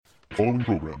following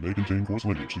program may contain coarse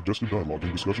language, suggestive dialogue,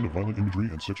 and discussion of violent imagery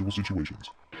and sexual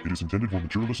situations. It is intended for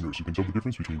mature listeners who can tell the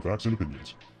difference between facts and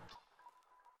opinions.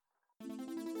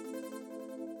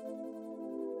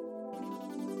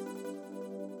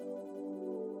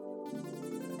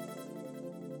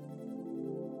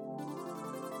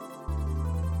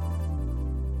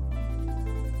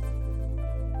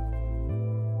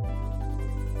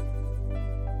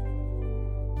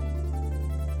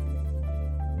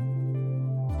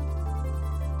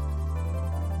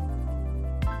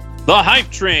 The Hype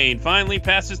Train finally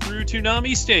passes through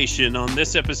Toonami Station on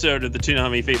this episode of the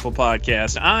Toonami Faithful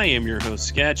Podcast. I am your host,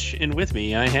 Sketch, and with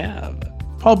me I have...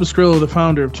 Paul Bascrillo, the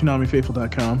founder of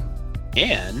ToonamiFaithful.com.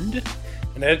 And...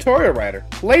 an editorial writer,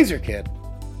 LaserKid.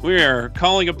 We are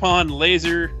calling upon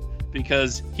Laser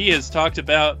because he has talked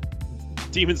about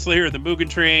Demon Slayer, the Mugen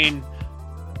Train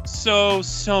so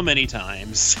many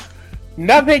times.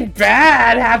 Nothing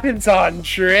bad happens on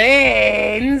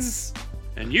trains!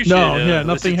 And you should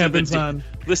nothing happens on.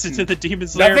 Listen to the Demon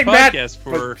Slayer podcast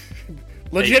for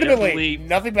legitimately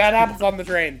nothing bad happens on the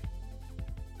train.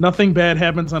 Nothing bad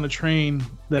happens on a train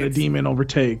that a demon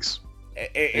overtakes.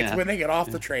 It's when they get off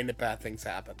the train that bad things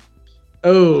happen.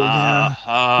 Oh,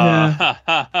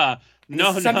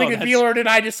 No, something that Wheeler and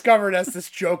I discovered as this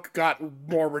joke got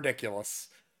more ridiculous.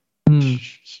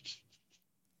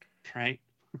 Right.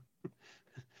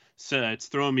 So it's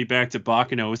throwing me back to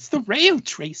Bakano. It's the rail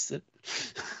tracer.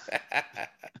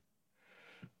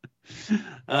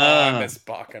 I miss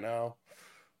Bakano.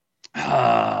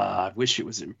 I wish it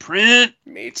was in print.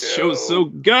 Me too. The show's so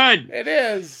good. It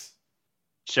is.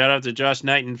 Shout out to Josh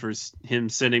Knighton for him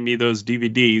sending me those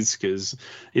DVDs because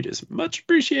it is much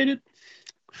appreciated.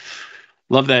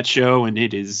 Love that show, and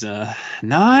it is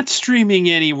not streaming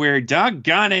anywhere.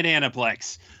 Doggone it,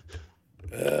 Aniplex.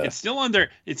 It's still on their...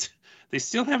 They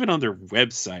still have it on their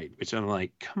website, which I'm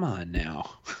like, come on now.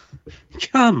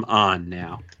 Come on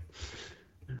now.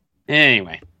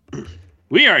 Anyway,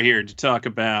 we are here to talk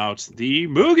about the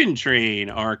Mugen Train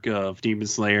arc of Demon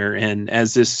Slayer. And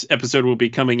as this episode will be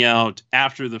coming out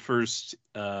after the first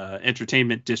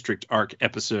Entertainment District arc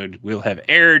episode will have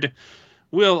aired,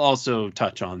 we'll also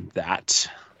touch on that,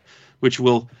 which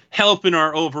will help in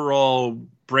our overall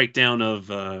breakdown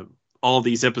of all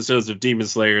these episodes of Demon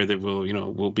Slayer that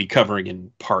we'll be covering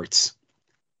in parts.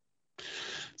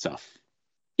 So,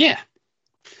 yeah.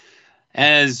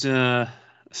 As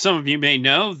some of you may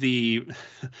know, the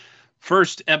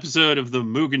first episode of the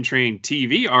Mugen Train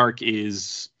TV arc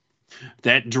is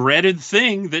that dreaded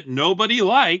thing that nobody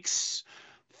likes,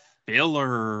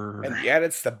 filler. And yet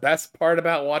it's the best part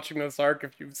about watching this arc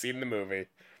if you've seen the movie.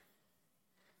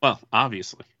 Well,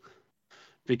 obviously.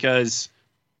 Because...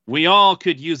 we all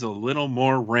could use a little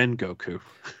more Rengoku.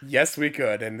 Yes, we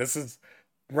could. And this is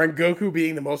Rengoku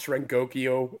being the most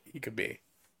Rengokyo he could be.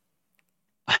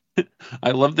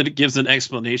 I love that it gives an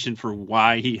explanation for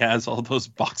why he has all those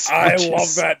box punches. I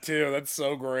love that too. That's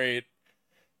so great.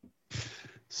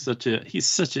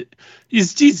 He's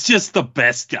just the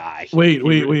best guy. Wait.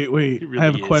 Really I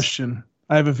have a question.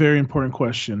 I have a very important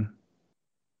question.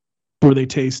 Were they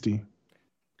tasty?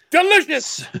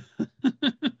 Delicious!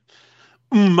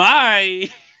 My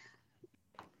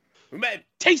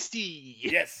tasty.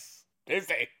 Yes,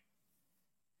 tasty.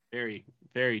 Very,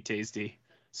 very tasty.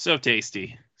 So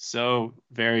tasty. So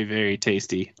very, very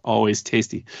tasty. Always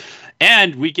tasty.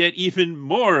 And we get even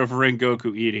more of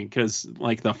Rengoku eating because,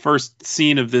 like, the first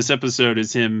scene of this episode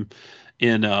is him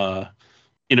in a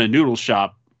noodle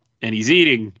shop, and he's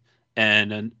eating,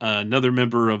 and another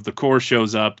member of the Corps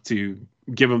shows up to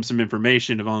give him some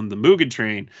information on the Mugen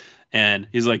Train. And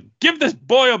he's like, give this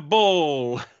boy a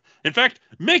bowl. In fact,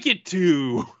 make it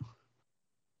two.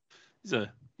 He's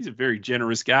a very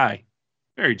generous guy.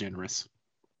 Very generous.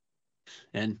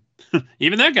 And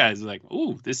even that guy's like,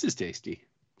 ooh, this is tasty.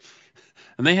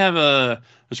 And they have a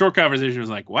short conversation. It was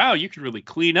like, wow, you could really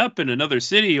clean up in another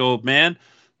city, old man.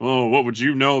 Oh, what would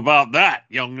you know about that,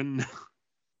 young'un?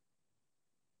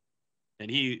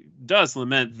 And he does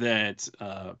lament that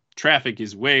traffic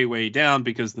is way, way down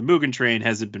because the Mugen Train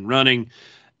hasn't been running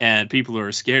and people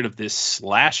are scared of this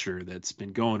slasher that's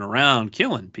been going around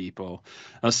killing people.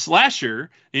 A slasher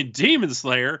in Demon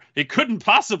Slayer, it couldn't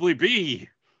possibly be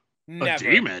a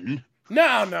demon.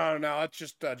 No. It's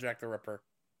just Jack the Ripper.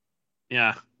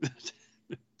 Yeah.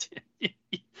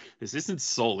 This isn't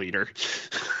Soul Eater.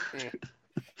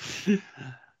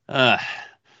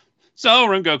 So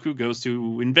Rengoku goes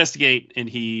to investigate, and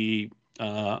he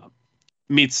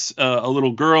meets a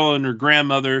little girl and her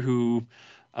grandmother who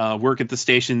work at the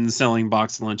station selling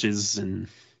box lunches, and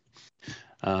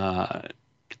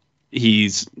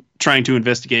he's trying to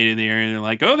investigate in the area. And they're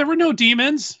like, "Oh, there were no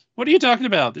demons. What are you talking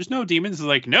about? There's no demons. He's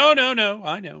like, no,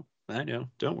 I know.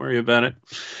 Don't worry about it.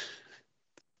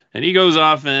 And he goes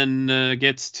off and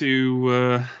gets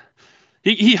to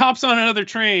he hops on another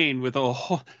train with a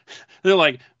whole. They're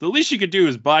like, the least you could do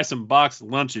is buy some boxed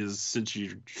lunches since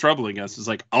you're troubling us. It's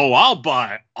like, oh, I'll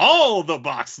buy all the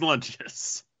boxed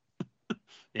lunches.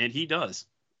 And he does.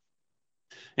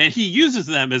 And he uses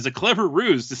them as a clever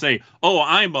ruse to say, oh,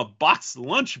 I'm a boxed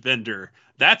lunch vendor.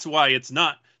 That's why it's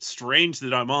not strange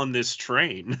that I'm on this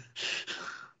train.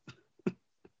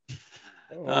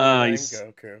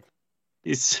 Goku.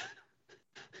 He's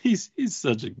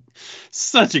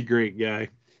such a great guy.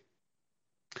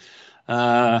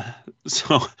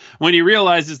 So when he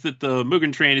realizes that the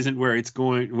Mugen Train isn't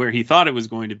where he thought it was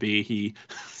going to be, he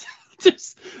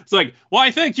it's like,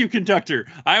 why, thank you, conductor.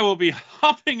 I will be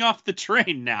hopping off the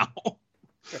train now.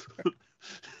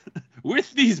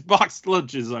 With these boxed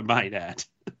lunches, I might add.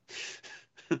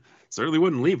 Certainly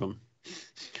wouldn't leave them.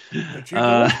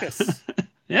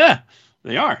 Yeah,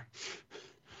 they are.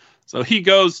 So he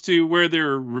goes to where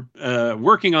they're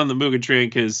working on the Mugen Train,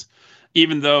 because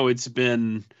even though it's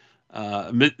been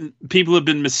people have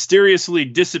been mysteriously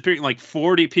disappearing, like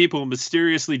 40 people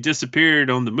mysteriously disappeared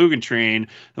on the Mugen Train.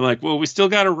 They're like, well, we still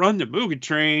got to run the Mugen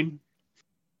Train,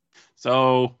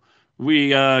 so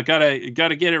we gotta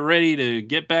get it ready to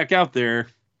get back out there.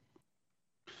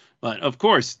 But of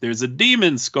course, there's a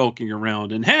demon skulking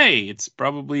around, and hey, it's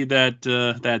probably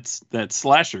that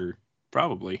slasher,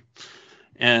 probably.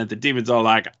 And the demon's all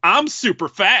like, I'm super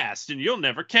fast, and you'll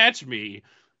never catch me.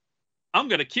 I'm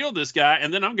gonna kill this guy,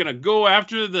 and then I'm gonna go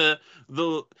after the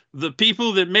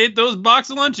people that made those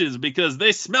box lunches because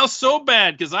they smell so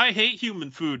bad. Because I hate human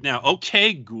food now.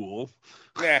 Okay, ghoul.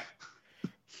 Yeah.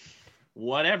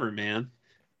 Whatever, man.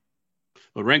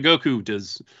 But Rengoku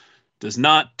does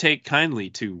not take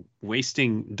kindly to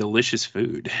wasting delicious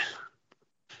food.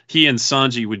 He and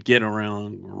Sanji would get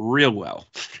around real well.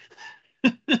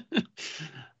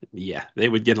 Yeah, they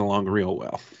would get along real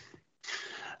well.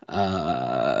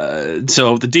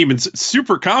 So the demon's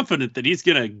super confident that he's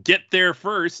gonna get there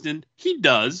first, and he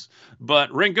does. But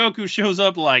Rengoku shows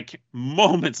up like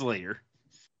moments later,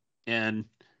 and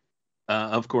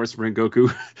of course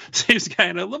Rengoku saves the guy.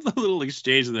 And I love the little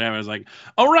exchange that happened. I was like,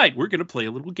 "All right, we're gonna play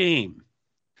a little game.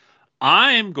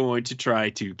 I'm going to try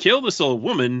to kill this old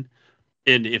woman,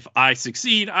 and if I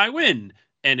succeed, I win.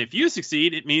 And if you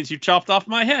succeed, it means you chopped off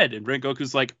my head." And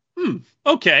Rengoku's like,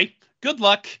 okay, good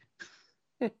luck.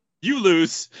 You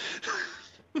lose.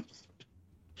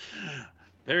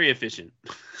 Very efficient.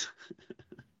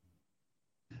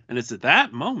 And it's at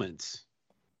that moment,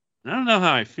 and I don't know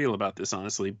how I feel about this,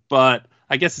 honestly, but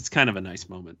I guess it's kind of a nice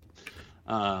moment.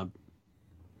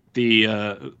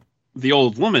 The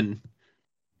old woman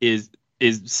is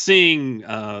seeing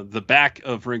the back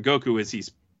of Rengoku as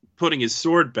he's putting his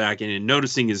sword back in and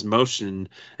noticing his motion,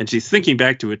 and she's thinking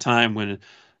back to a time when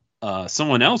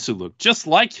someone else who looked just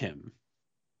like him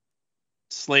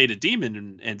slayed a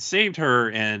demon and saved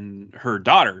her and her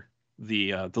daughter,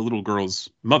 the little girl's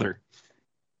mother.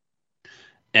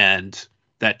 And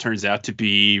that turns out to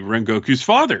be Rengoku's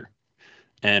father.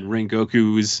 And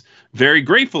Rengoku is very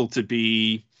grateful to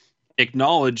be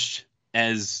acknowledged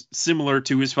as similar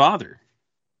to his father.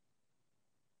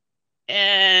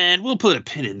 And we'll put a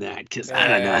pin in that, because I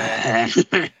don't know.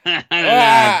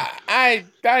 I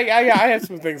have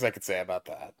some things I could say about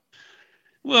that.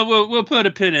 Well, we'll put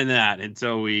a pin in that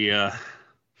until we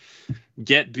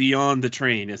get beyond the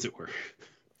train, as it were.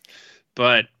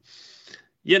 But,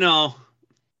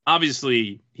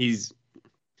 obviously he's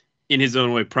in his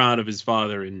own way proud of his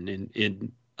father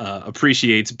and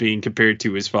appreciates being compared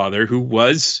to his father, who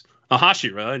was a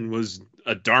Hashira and was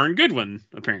a darn good one,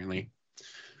 apparently.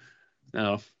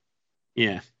 So,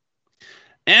 yeah.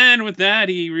 And with that,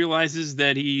 he realizes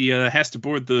that he has to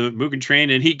board the Mugen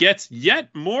Train, and he gets yet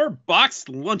more boxed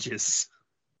lunches.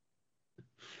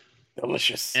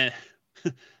 Delicious. And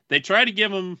they try to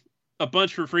give him a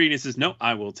bunch for free, and he says, no,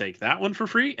 I will take that one for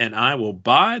free, and I will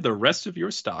buy the rest of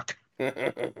your stock.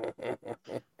 Well,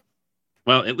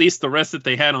 at least the rest that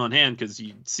they had on hand, because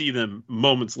you see them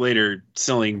moments later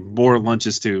selling more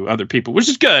lunches to other people, which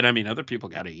is good. I mean, other people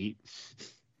got to eat.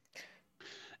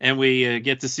 And we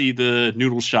get to see the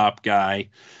noodle shop guy,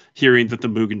 hearing that the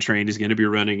Mugen Train is going to be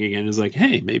running again, is like,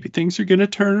 hey, maybe things are going to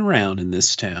turn around in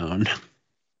this town.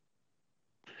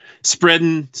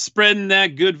 Spreading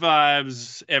that good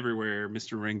vibes everywhere,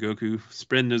 Mr. Rengoku.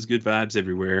 Spreading those good vibes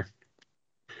everywhere.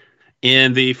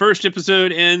 And the first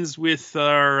episode ends with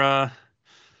our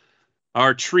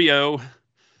trio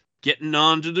getting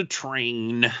onto the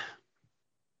train.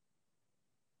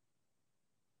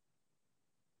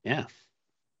 Yeah.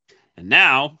 And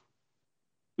now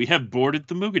we have boarded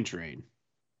the Mugen Train.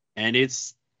 And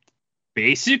it's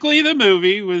basically the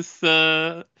movie with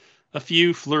a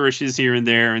few flourishes here and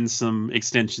there and some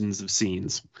extensions of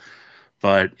scenes.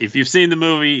 But if you've seen the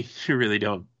movie, you really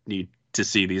don't need to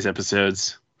see these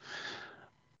episodes.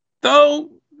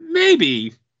 Though,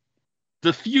 maybe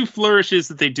the few flourishes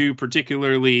that they do,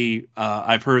 particularly,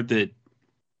 I've heard that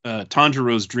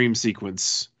Tanjiro's dream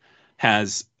sequence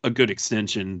has a good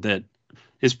extension that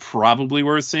is probably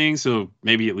worth seeing, so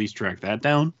maybe at least track that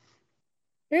down.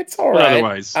 It's all But right.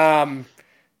 otherwise,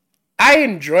 I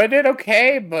enjoyed it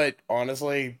okay, but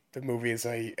honestly, the movie is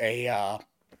a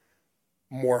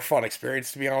more fun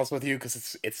experience, to be honest with you,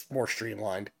 because it's more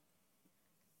streamlined.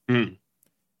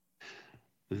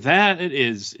 that it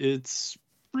is. It's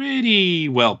pretty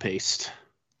well paced.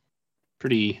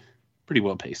 Pretty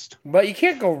well paced. But you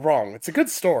can't go wrong. It's a good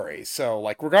story, so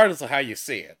like regardless of how you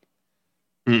see it.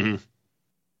 Mm-hmm.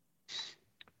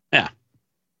 Yeah.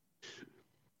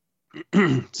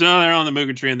 So they're on the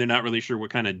Mugen Train. They're not really sure what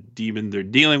kind of demon they're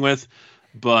dealing with,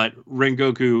 but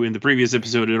Rengoku in the previous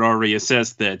episode had already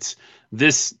assessed that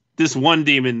this one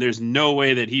demon, there's no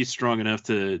way that he's strong enough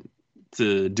to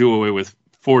do away with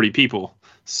 40 people.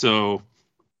 So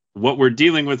what we're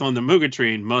dealing with on the Mugen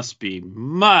Train must be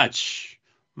much,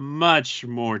 much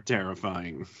more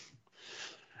terrifying.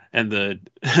 And the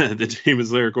Demon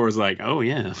Slayer Corps is like, oh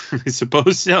yeah, I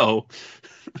suppose so.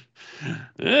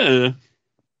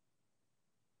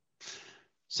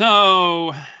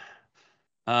 So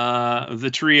the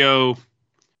trio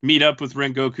meet up with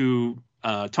Rengoku.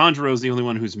 Tanjiro's the only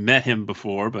one who's met him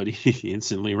before, but he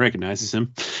instantly recognizes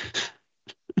him.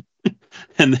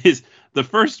 And the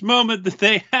first moment that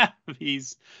they have,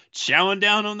 he's chowing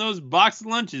down on those box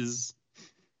lunches.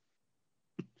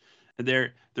 And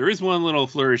there is one little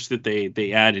flourish that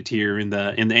they added here in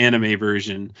the anime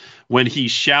version when he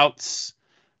shouts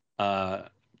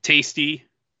tasty,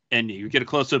 and you get a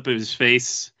close up of his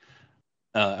face.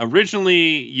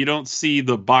 Originally you don't see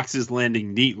the boxes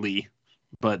landing neatly,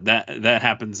 but that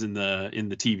happens in the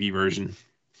TV version.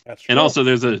 That's and true. also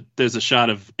there's a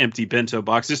shot of empty bento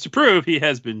boxes to prove he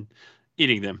has been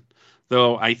eating them.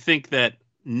 Though I think that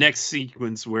next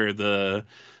sequence where the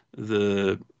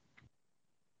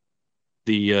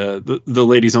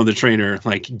ladies on the train are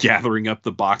like gathering up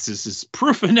the boxes is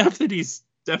proof enough that he's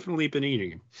definitely been eating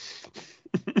them.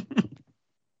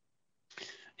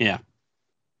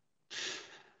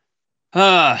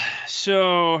 Yeah.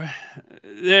 So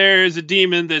there's a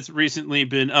demon that's recently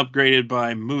been upgraded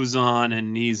by Muzan,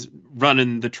 and he's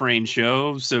running the train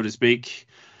show, so to speak.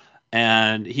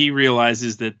 And he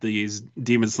realizes that these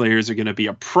demon slayers are going to be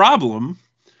a problem.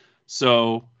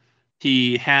 So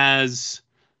he has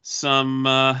some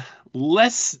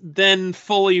less than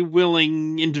fully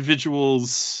willing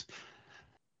individuals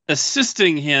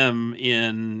assisting him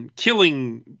in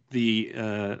killing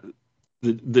the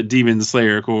demon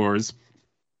slayer corps.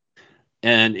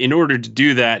 And in order to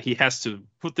do that, he has to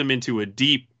put them into a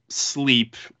deep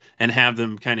sleep and have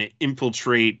them kind of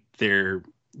infiltrate their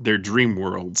dream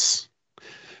worlds,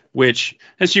 which,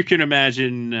 as you can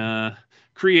imagine,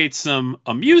 creates some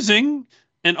amusing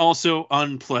and also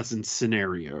unpleasant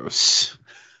scenarios.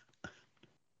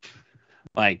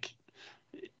 Like,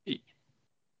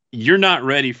 you're not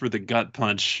ready for the gut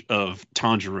punch of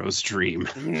Tanjiro's dream.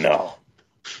 No.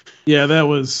 Yeah, that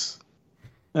was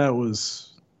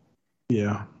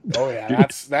yeah. Oh yeah,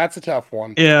 that's a tough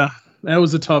one. Yeah, that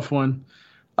was a tough one.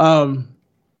 I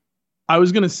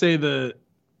was gonna say the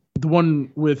one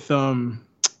with I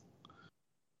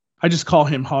just call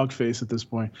him Hogface at this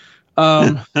point.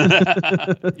 Good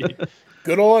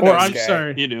old Or Inosuke. I'm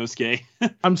sorry. Inosuke.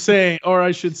 I'm saying, or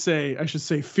I should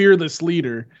say Fearless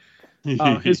Leader.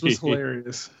 His was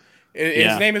hilarious.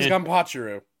 His name is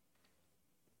Gunpachiro.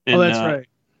 And, oh, that's right.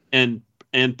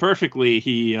 And perfectly,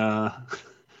 he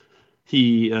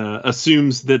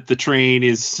assumes that the train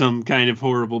is some kind of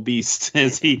horrible beast,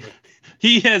 as he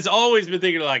has always been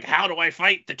thinking, like, how do I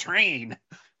fight the train?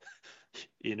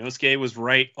 Inosuke was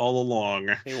right all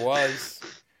along. He was.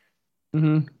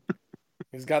 Mm-hmm.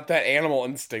 He's got that animal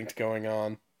instinct going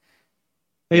on.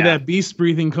 Hey, Yeah. that beast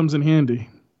breathing comes in handy.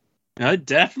 It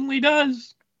definitely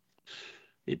does.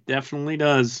 It definitely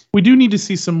does. We do need to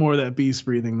see some more of that beast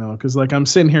breathing though, because like I'm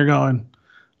sitting here going,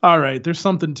 all right, there's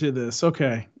something to this.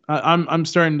 Okay, I'm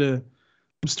starting to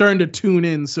tune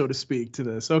in, so to speak, to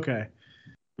this. Okay.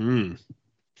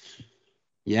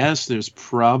 Yes, there's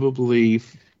probably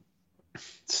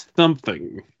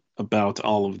something about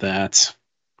all of that.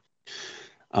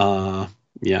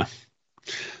 Yeah.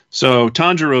 So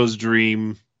Tanjiro's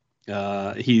dream,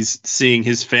 he's seeing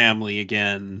his family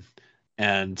again,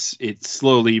 and it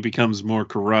slowly becomes more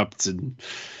corrupt, and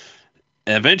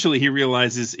eventually he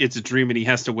realizes it's a dream and he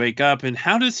has to wake up. And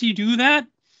how does he do that?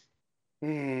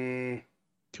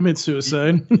 Commit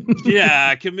suicide.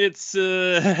 Yeah, commits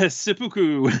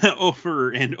seppuku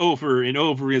over and over and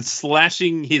over, and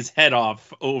slashing his head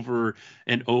off over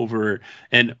and over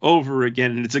and over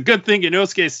again. And it's a good thing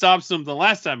Inosuke stops him the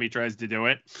last time he tries to do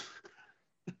it.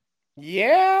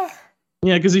 Yeah.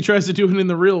 Yeah, because he tries to do it in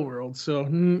the real world. So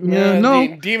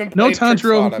no, Demon no played tricks on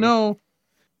Tanjiro, him. no.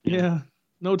 Yeah. Yeah,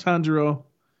 no Tanjiro.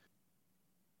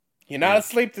 You're not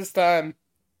asleep this time.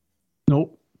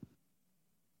 Nope.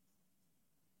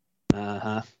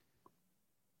 Uh-huh.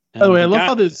 By the way, I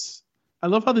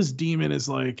love how this demon is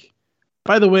like,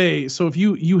 by the way, so if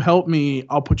you help me,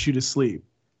 I'll put you to sleep.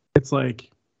 It's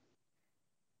like,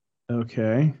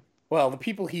 okay. Well, the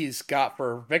people he's got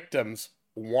for victims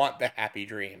want the happy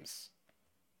dreams.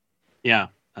 Yeah.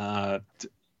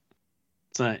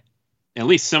 It's at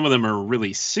least some of them are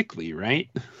really sickly, right?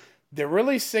 They're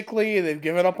really sickly. They've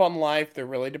given up on life. They're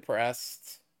really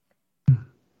depressed.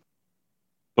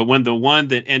 But when the one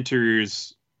that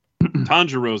enters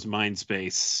Tanjiro's mind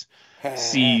space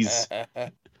sees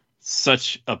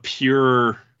such a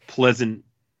pure, pleasant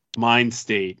mind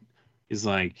state, is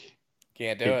like,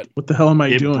 Can't do it. What the hell am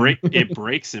I doing? It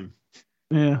breaks him.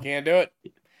 Yeah. Can't do it.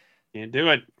 Can't do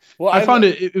it. Well, I found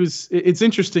it's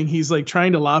interesting. He's like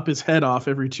trying to lop his head off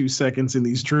every 2 seconds in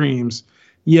these dreams,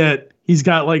 yet he's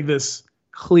got like this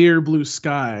clear blue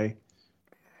sky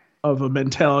of a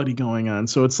mentality going on.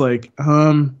 So it's like,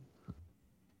 okay.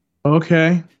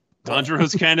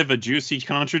 Tanjiro's kind of a juicy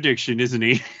contradiction, isn't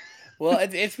he? Well,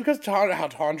 it's because how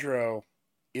Tanjiro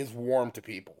is warm to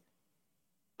people.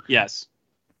 Yes.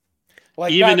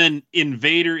 Like even an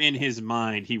invader in his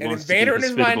mind, he an wants invader to in be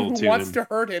his mind hospitable who to wants him. to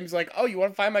hurt him. He's like, oh, you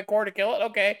want to find my core to kill it?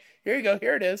 Okay, here you go.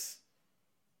 Here it is.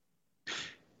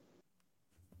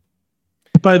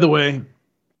 By the way,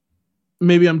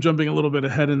 maybe I'm jumping a little bit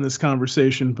ahead in this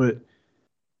conversation, but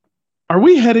are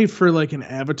we headed for like an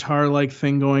Avatar-like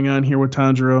thing going on here with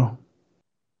Tanjiro?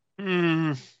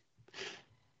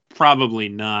 Probably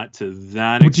not to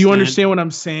that extent. Do you understand what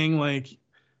I'm saying? Like,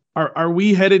 are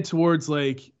we headed towards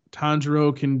like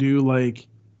Tanjiro can do like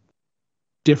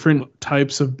different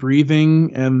types of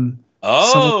breathing and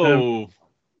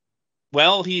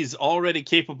well, he's already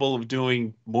capable of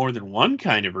doing more than one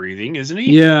kind of breathing, isn't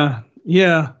he? Yeah.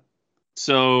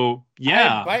 So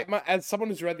yeah, As someone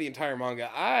who's read the entire manga,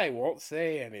 I won't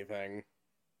say anything.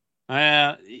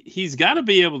 He's got to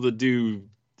be able to do.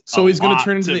 So he's going to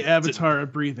turn into the Avatar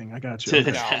of breathing. I got you.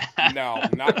 No,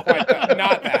 not quite that.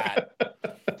 Not that.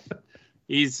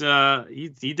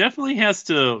 He definitely has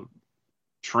to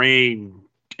train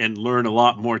and learn a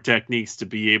lot more techniques to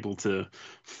be able to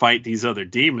fight these other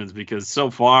demons, because so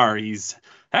far he's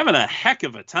having a heck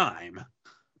of a time.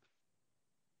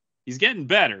 He's getting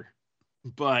better,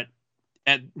 but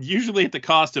usually at the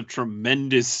cost of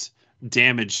tremendous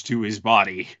damage to his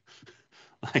body.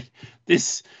 Like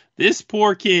this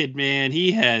poor kid, man,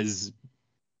 he has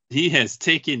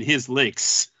taken his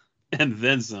licks and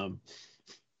then some.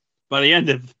 By the end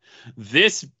of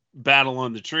this battle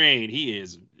on the train, he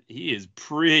is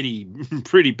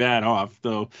pretty bad off,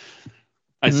 though.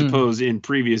 I suppose in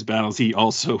previous battles he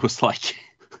also was like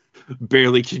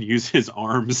barely can use his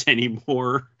arms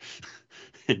anymore.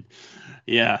 And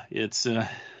yeah, it's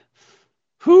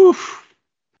whew.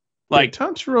 Like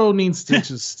Tanjiro needs to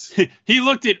just he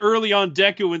looked at early on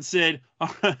Deku and said,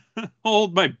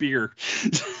 hold my beer.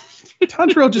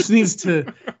 Tanjiro just needs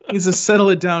to settle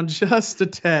it down just a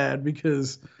tad,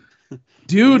 because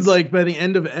dude, like by the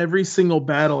end of every single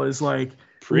battle is like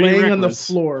laying on the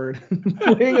floor,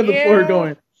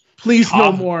 going, please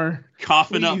no more.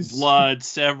 Coughing up blood,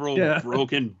 several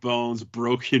broken bones,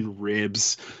 broken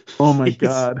ribs. Oh my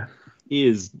God. He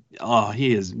is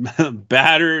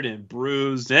battered and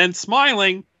bruised and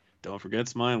smiling. Don't forget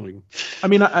smiling. I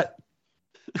mean, I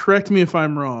correct me if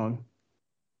I'm wrong,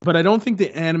 but I don't think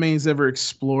the anime has ever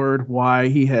explored why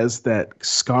he has that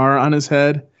scar on his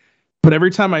head. But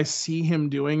every time I see him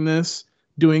doing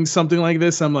something like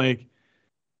this, I'm like,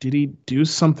 did he do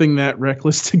something that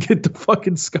reckless to get the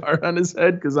fucking scar on his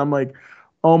head? Because I'm like,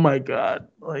 oh my God,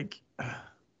 like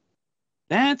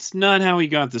that's not how he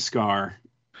got the scar.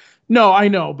 No, I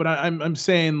know, but I'm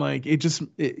saying like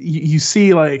you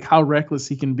see like how reckless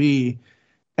he can be,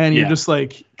 and you're just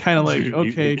like kind of like,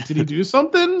 okay, did he do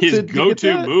something? His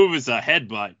go-to move is a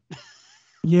headbutt.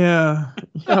 Yeah,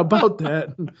 about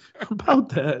that.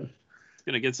 He's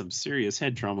gonna get some serious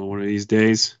head trauma one of these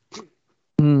days.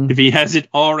 If he hasn't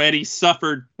already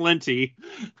suffered plenty.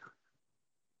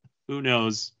 Who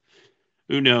knows?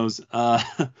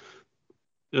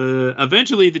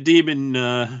 Eventually the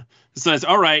demon says,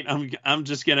 "All right, I'm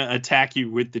just gonna attack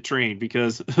you with the train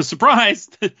because surprise,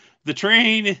 the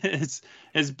train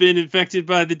has been infected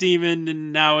by the demon,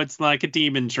 and now it's like a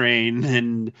demon train,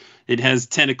 and it has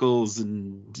tentacles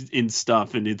and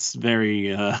stuff, and it's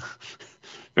very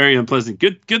very unpleasant.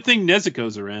 Good thing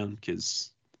Nezuko's around because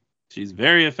she's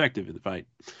very effective in the fight."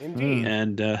 Indeed.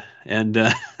 And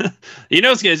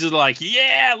Inosuke is just like,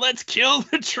 "Yeah, let's kill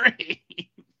the train."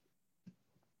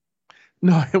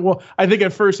 No, well, I think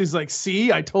at first he's like,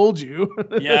 "See, I told you."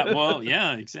 Yeah, well,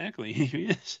 yeah,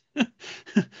 exactly.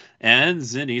 And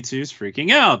Zenitsu's freaking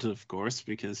out, of course,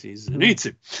 because he's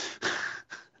Zenitsu.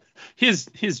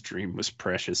 His dream was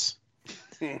precious.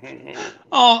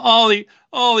 All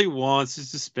he wants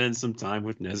is to spend some time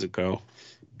with Nezuko.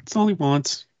 That's all he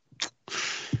wants.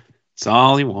 That's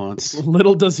all he wants.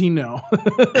 Little does he know.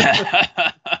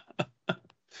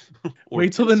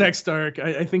 Wait till the next arc.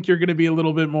 I think you're going to be a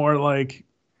little bit more like,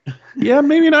 yeah,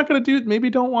 maybe not going to do.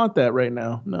 Maybe don't want that right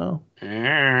now. No.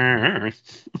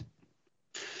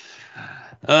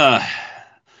 So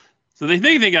they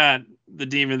think they got the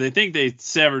demon. They think they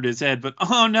severed his head, but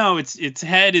oh no, its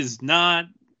head is not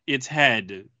its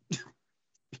head.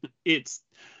 It's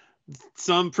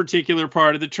some particular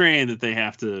part of the train that they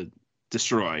have to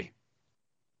destroy.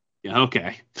 Yeah,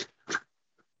 okay.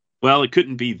 Well, it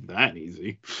couldn't be that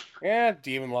easy. Yeah,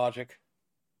 demon logic.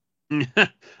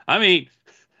 I mean,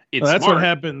 it's Well, that's smart. what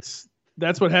happens.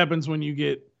 That's what happens when you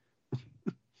get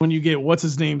what's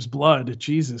his name's blood.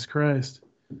 Jesus Christ.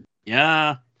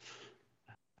 Yeah.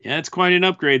 Yeah, it's quite an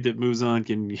upgrade that Muzan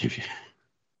can give you.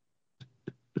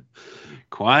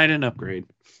 Quite an upgrade.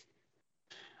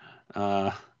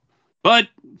 But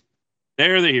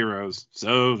they're the heroes,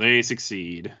 so they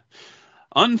succeed.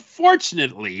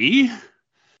 Unfortunately,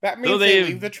 That means they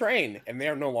leave the train, and they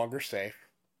are no longer safe.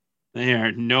 they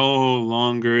are no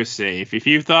longer safe. If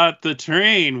you thought the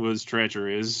train was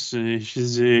treacherous, you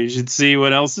should see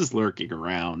what else is lurking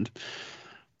around.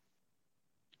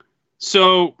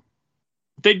 So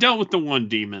they dealt with the one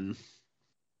demon,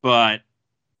 but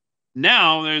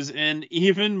now there's an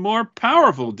even more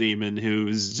powerful demon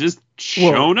who's just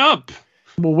shown up.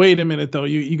 Well, wait a minute though.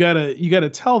 You gotta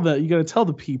tell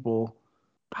the people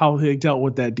how they dealt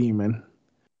with that demon.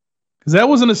 Because that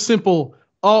wasn't a simple,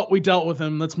 oh, we dealt with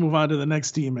him, let's move on to the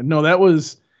next demon. No, that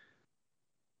was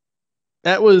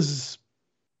well, it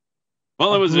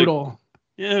was brutal.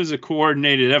 It was a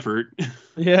coordinated effort.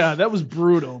 Yeah, that was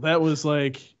brutal. That was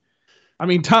like, I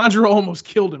mean, Tanjiro almost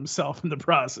killed himself in the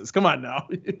process. Come on now.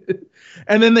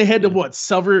 And then they had to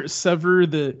sever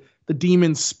the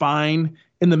demon's spine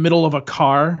in the middle of a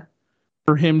car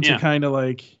for him to kind of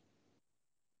like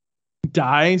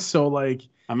die. So like,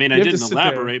 I mean, I didn't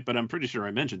elaborate, but I'm pretty sure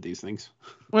I mentioned these things.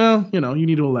 Well, you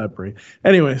need to elaborate.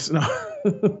 Anyways, no.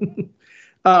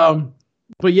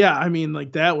 But yeah, I mean,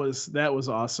 like that was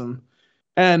awesome.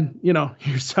 And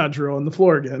here's Tanjiro on the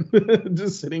floor again,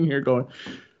 just sitting here going,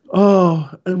 "Oh,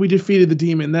 we defeated the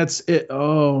demon. That's it.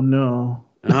 Oh no."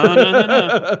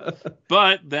 No.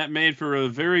 But that made for a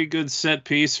very good set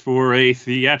piece for a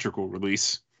theatrical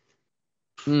release.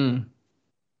 Very,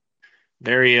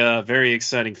 very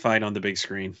exciting fight on the big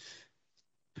screen.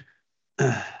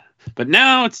 But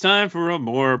now it's time for a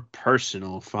more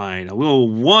personal fight. A little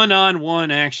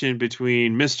one-on-one action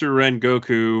between Mr.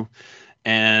 Rengoku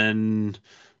and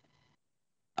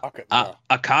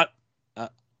Akaza,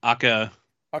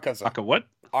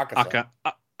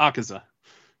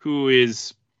 who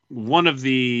is one of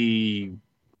the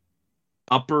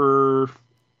upper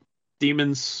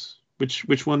demons.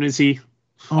 Which one is he?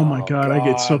 Oh my God, I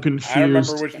get so confused. I don't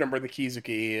remember which number the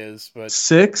Kizuki is, but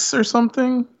 6 or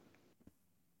something.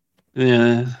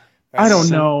 Yeah, I don't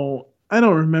know. I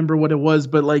don't remember what it was,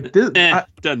 but like this,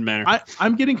 doesn't matter.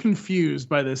 I'm getting confused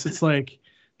by this. It's like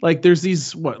there's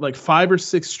these 5 or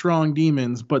 6 strong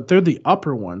demons, but they're the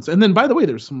upper ones. And then by the way,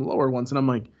 there's some lower ones, and I'm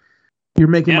like, you're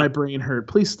making my brain hurt.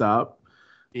 Please stop.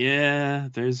 Yeah,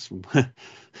 there's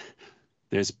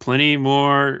plenty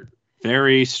more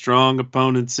very strong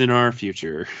opponents in our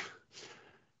future.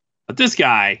 But this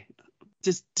guy,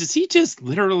 does he just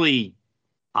literally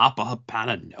pop up out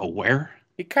of nowhere?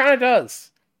 He kind of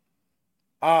does.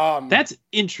 That's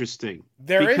interesting.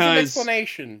 There is an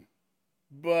explanation,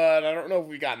 but I don't know if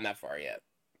we've gotten that far yet.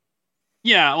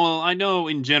 Yeah, well, I know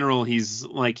in general he's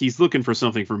looking for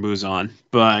something for Muzan,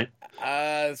 but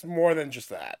it's more than just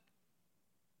that.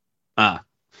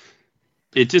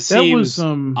 It just seems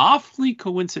awfully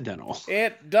coincidental.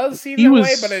 It does seem that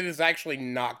way, but it is actually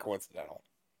not coincidental.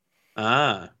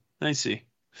 I see.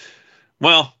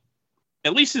 Well,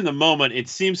 at least in the moment, it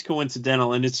seems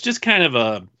coincidental, and it's just kind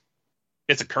of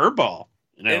it's a curveball.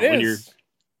 You know, It is.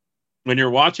 when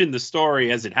you're watching the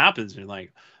story as it happens, you're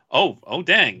like, oh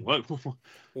dang, What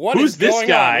who's is this going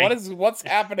guy? on? What's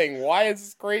happening? Why is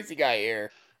this crazy guy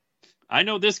here? I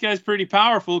know this guy's pretty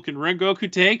powerful. Can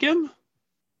Rengoku take him?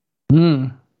 Hmm.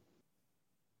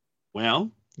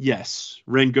 Well, yes,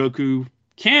 Rengoku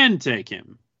can take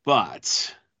him,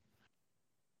 but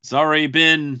it's already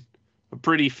been a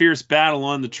pretty fierce battle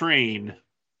on the train,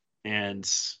 and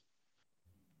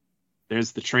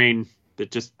there's the train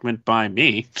that just went by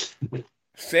me.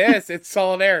 Yes, it's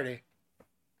solidarity.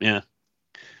 Yeah.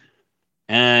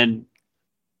 And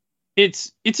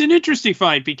it's an interesting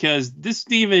fight because this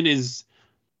demon is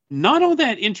not all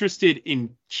that interested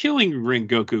in killing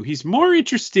Rengoku. He's more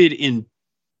interested in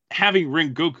having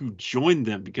Rengoku join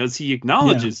them because he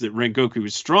acknowledges that Rengoku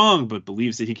is strong, but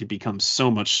believes that he could become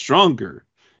so much stronger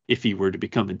if he were to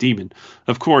become a demon.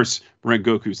 Of course,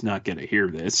 Rengoku's not going to hear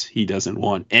this. He doesn't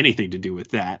want anything to do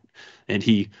with that, and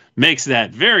he makes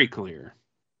that very clear.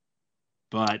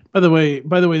 But by the way,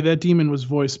 that demon was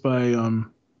voiced by the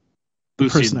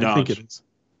Lucian person Dodge. I think it is.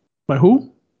 By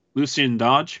who? Lucian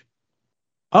Dodge.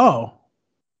 Oh,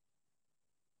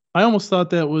 I almost thought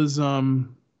that was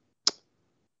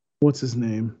what's his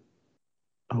name?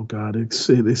 Oh God, it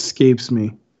escapes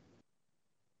me.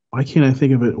 Why can't I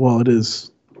think of it? Well, it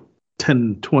is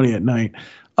 10:20 at night.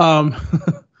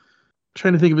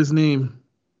 Trying to think of his name.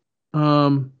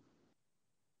 Mr.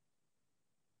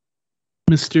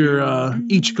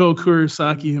 Ichiko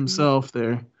Kurosaki himself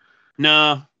there.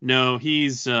 No,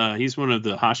 he's one of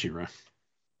the Hashira.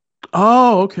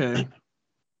 Oh, okay.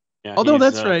 Yeah, oh no,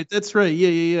 that's right. That's right.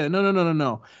 Yeah.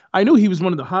 No. I knew he was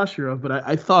one of the Hashira, but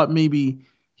I thought maybe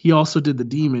he also did the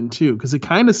demon too, because it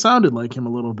kind of sounded like him a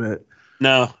little bit.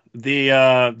 No, the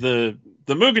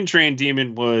Mugen Train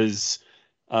demon was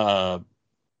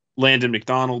Landon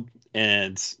McDonald,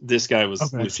 and this guy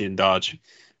was Lucian Dodge.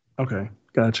 Okay,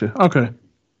 gotcha. Okay.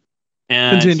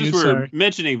 And since we're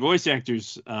mentioning voice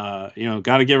actors, got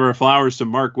to give our flowers to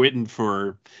Mark Whitten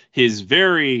for his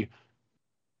very,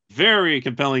 very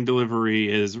compelling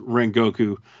delivery as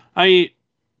Rengoku.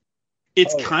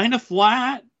 It's kind of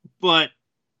flat, but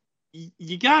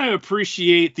you got to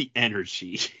appreciate the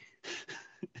energy.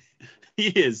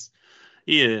 He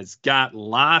has got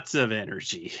lots of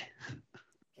energy.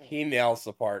 He nails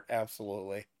the part,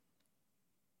 absolutely.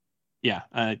 Yeah,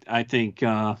 I think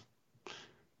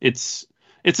it's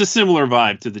a similar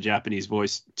vibe to the Japanese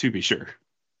voice, to be sure.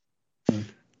 But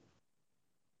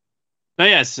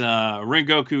yes,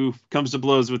 Rengoku comes to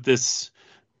blows with this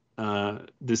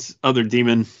other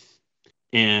demon,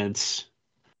 and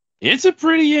it's a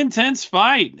pretty intense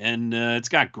fight, and it's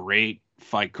got great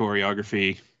fight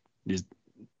choreography. There's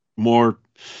more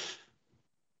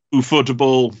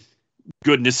ufotable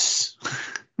goodness,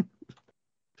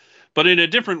 but in a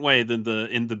different way than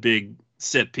in the big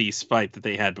set piece fight that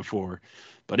they had before.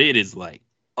 But it is like,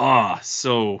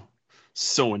 so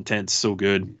intense, so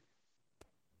good.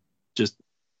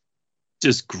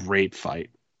 Just great fight.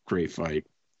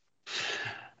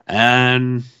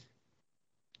 And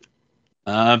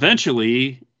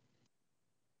eventually,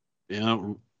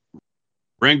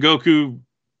 Rengoku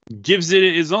gives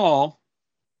it his all.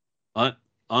 But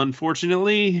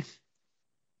unfortunately,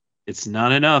 it's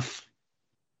not enough.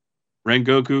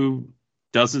 Rengoku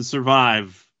doesn't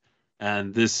survive.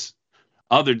 And this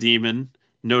other demon,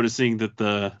 noticing that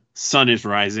the sun is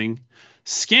rising,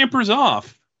 scampers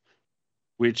off,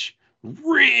 which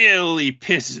really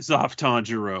pisses off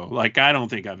Tanjiro. Like, I don't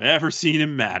think I've ever seen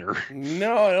him madder.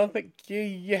 No, I don't think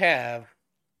you have.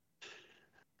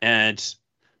 And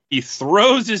he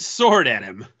throws his sword at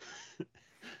him,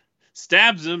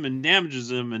 stabs him and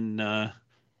damages him, and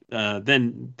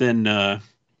then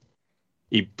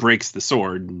he breaks the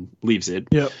sword and leaves it.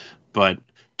 Yep. But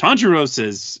Tanjiro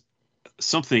says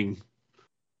something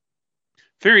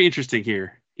very interesting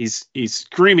here. He's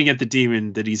screaming at the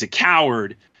demon that he's a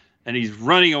coward and he's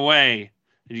running away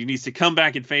and he needs to come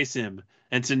back and face him,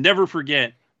 and to never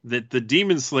forget that the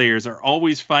demon slayers are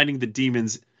always fighting the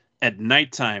demons at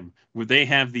nighttime where they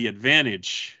have the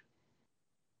advantage.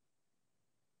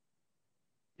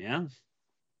 Yeah,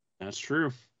 that's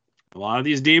true. A lot of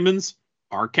these demons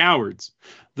are cowards.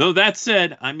 Though that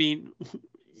said, I mean,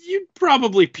 you'd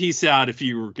probably peace out if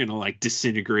you were gonna like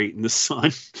disintegrate in the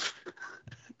sun.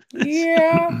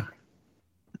 Yeah.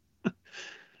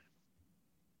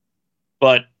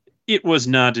 But it was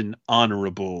not an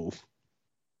honorable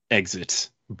exit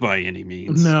by any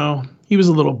means. No, he was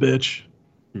a little bitch.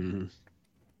 Mm-hmm.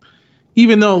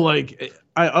 Even though, like,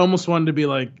 I almost wanted to be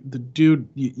like, the dude,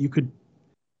 you could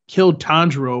kill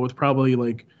Tanjiro with probably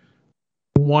like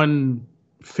one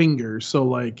fingers. So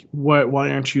like,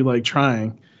 why aren't you like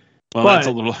trying? Well,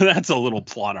 But- that's a little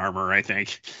plot armor, I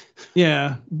think.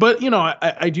 Yeah, but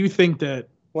I do think that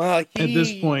Well, at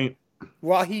this point,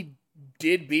 while he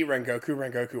did beat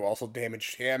Rengoku also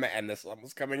damaged him, and this one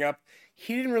was coming up.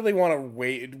 He didn't really want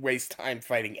to waste time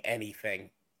fighting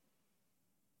anything.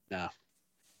 No.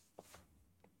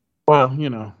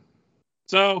 well,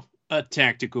 So, a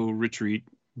tactical retreat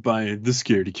by the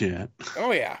scaredy cat.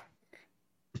 Oh yeah.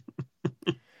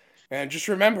 And just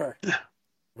remember,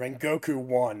 Rengoku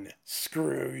won.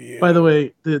 Screw you. By the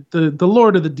way, the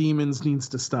Lord of the Demons needs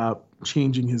to stop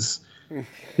changing his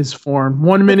form.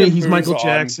 One minute he's Michael Muzan.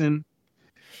 Jackson.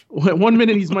 1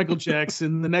 minute he's Michael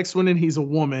Jackson. The next minute he's a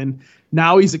woman.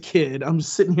 Now he's a kid. I'm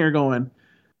just sitting here going,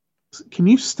 can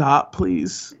you stop,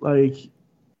 please? Like,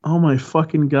 oh my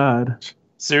fucking god.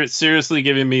 Seriously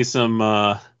giving me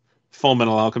some Full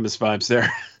Metal Alchemist vibes there.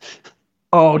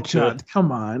 Oh, John, come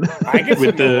on. I get some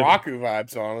With the- Naraku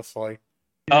vibes, honestly.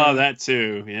 Oh, that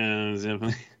too. Yeah,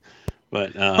 definitely.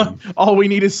 But All we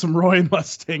need is some Roy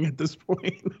Mustang at this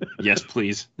point. yes,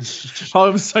 please. All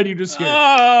of a sudden you just hear,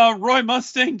 Oh, Roy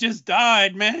Mustang just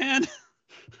died, man.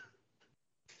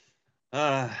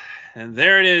 And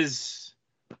there it is.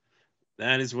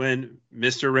 That is when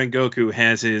Mr. Rengoku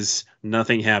has his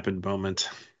nothing happened moment.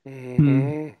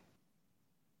 Mm-hmm.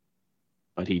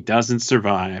 But he doesn't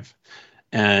survive.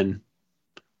 And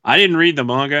I didn't read the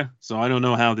manga, so I don't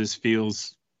know how this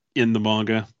feels in the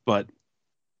manga, but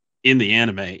in the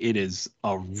anime, it is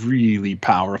a really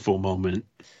powerful moment.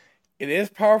 It is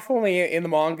powerful in the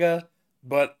manga,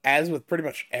 but as with pretty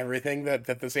much everything that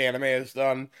this anime has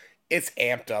done, it's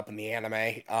amped up in the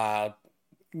anime.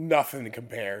 Nothing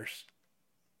compares.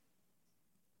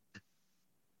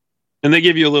 And they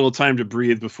give you a little time to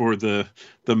breathe before the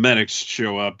medics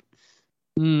show up.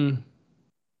 hmm.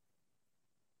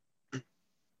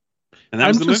 And that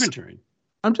was I'm the just- Mugen Train.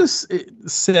 I'm just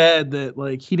sad that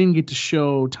like he didn't get to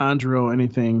show Tanjiro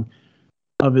anything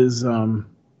of his well,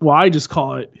 I just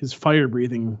call it his fire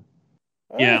breathing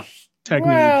Yeah. technique.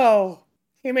 Well,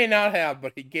 he may not have,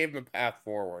 but he gave him a path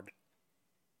forward.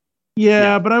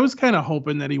 Yeah, but I was kind of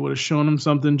hoping that he would have shown him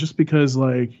something just because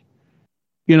like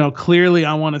clearly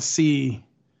I want to see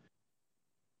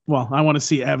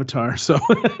Avatar, so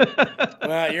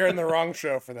Well, you're in the wrong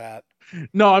show for that.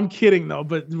 No, I'm kidding though,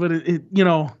 but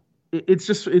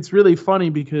it's really funny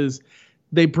because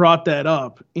they brought that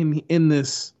up in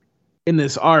this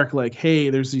arc, like, hey,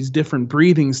 there's these different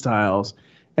breathing styles,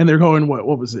 and they're going, what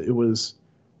was it? It was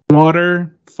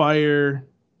water, fire,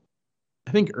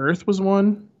 I think earth was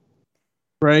one,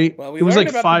 right? Well, we it was learned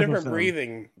like about 5 the of different them.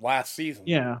 breathing last season.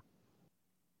 Yeah.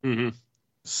 Mm-hmm.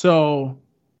 So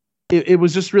it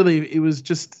was just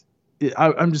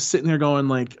I'm just sitting there going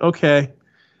like, okay,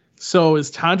 so is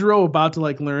Tanjiro about to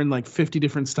like learn like 50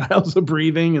 different styles of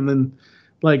breathing, and then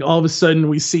like all of a sudden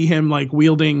we see him like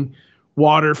wielding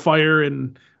water, fire,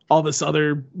 and all this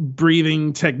other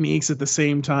breathing techniques at the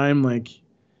same time? Like,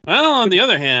 Well, on the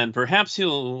other hand, perhaps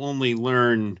he'll only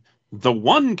learn the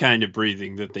one kind of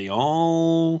breathing that they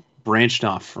all branched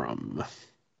off from.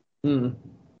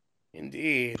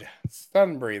 Indeed.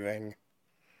 Stun breathing.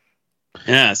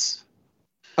 Yes.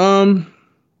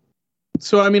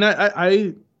 So I mean,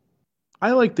 I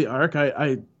like the arc.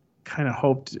 I kind of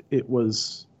hoped it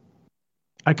was.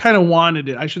 I kind of wanted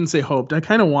it. I shouldn't say hoped. I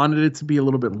kind of wanted it to be a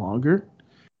little bit longer.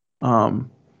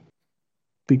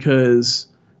 Because,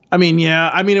 I mean,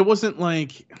 it wasn't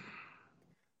like.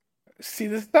 See,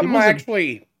 this is something I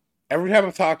actually, every time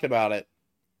I've talked about it,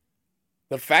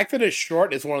 the fact that it's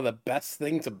short is one of the best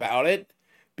things about it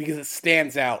because it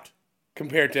stands out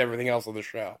compared to everything else on the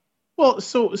show. Well,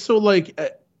 so like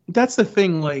that's the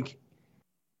thing. Like,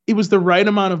 it was the right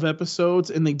amount of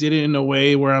episodes, and they did it in a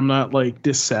way where I'm not like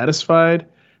dissatisfied.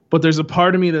 But there's a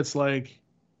part of me that's like,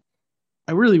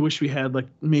 I really wish we had like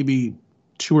maybe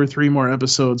 2 or 3 more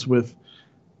episodes with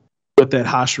that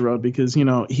Hashira, because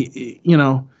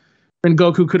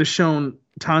Rengoku could have shown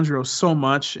Tanjiro so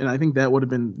much, and I think that would have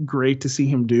been great to see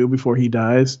him do before he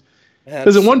dies.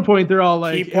 Because at one point they're all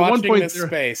like, keep at one watching point this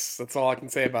space. That's all I can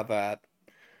say about that.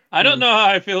 I don't know how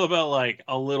I feel about like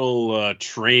a little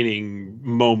training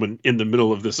moment in the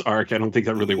middle of this arc. I don't think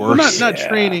that really well, works. not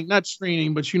training,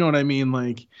 but you know what I mean.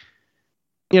 Like,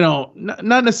 not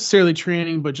necessarily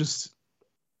training, but just,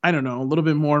 I don't know, a little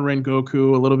bit more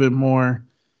Rengoku, a little bit more.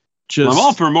 Just, I'm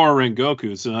all for more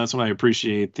Rengoku, so that's why I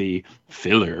appreciate the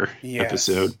filler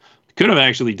episode. Could have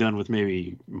actually done with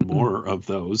maybe more of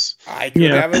those. I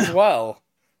could have as well.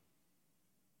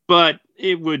 But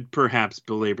it would perhaps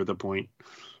belabor the point.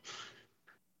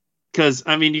 Because,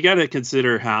 I mean, you got to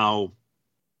consider how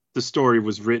the story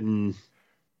was written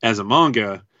as a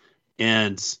manga,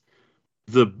 and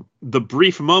the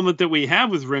brief moment that we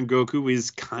have with Rengoku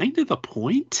is kind of the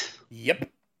point. Yep.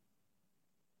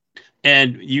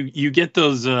 And you get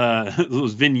those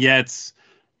vignettes,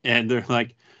 and they're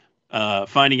like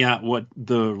finding out what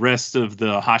the rest of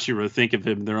the Hashira think of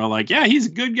him. They're all like, "Yeah, he's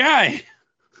a good guy."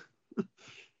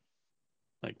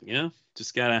 Like, yeah,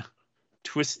 just gotta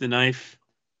twist the knife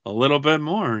a little bit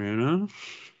more, you know?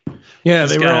 Yeah,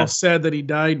 Just they were gotta- all sad that he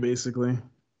died, basically.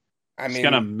 I Just mean,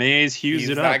 gotta Maze Hughes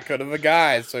he's it that up. good of a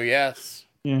guy, so yes.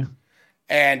 Yeah.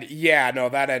 And yeah, no,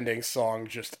 that ending song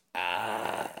just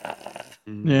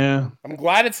Yeah. I'm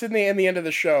glad it's in the end of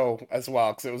the show as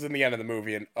well, because it was in the end of the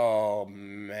movie, and oh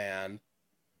man.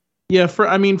 Yeah, for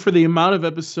the amount of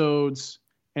episodes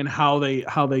and how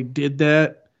they did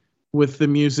that with the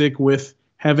music, with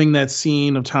having that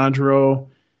scene of Tanjiro,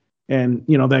 and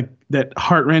that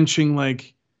heart-wrenching,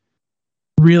 like,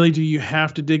 really, do you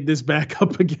have to dig this back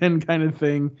up again kind of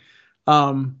thing.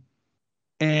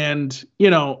 And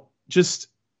just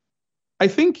I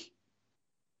think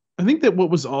that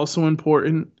what was also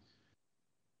important,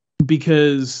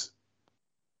 because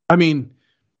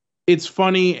it's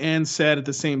funny and sad at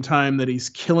the same time that he's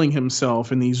killing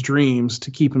himself in these dreams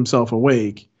to keep himself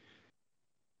awake.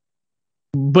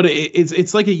 But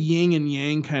it's like a yin and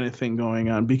yang kind of thing going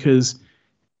on, because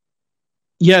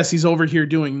yes, he's over here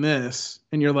doing this,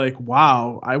 and you're like,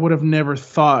 wow, I would have never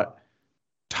thought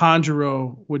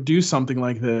Tanjiro would do something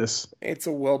like this. It's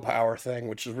a willpower thing,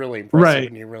 which is really impressive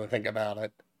when you really think about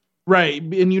it. Right.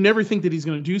 And you never think that he's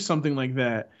going to do something like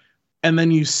that. And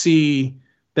then you see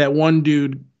that one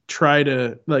dude try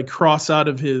to, like, cross out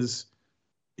of his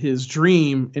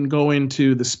dream and go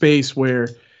into the space where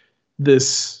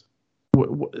this,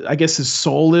 I guess his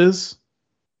soul is,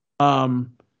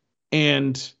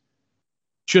 and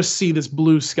just see this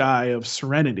blue sky of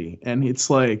serenity. And it's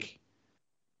like,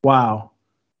 wow.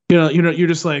 You're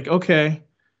just like, okay,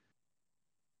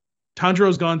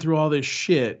 Tanjiro's gone through all this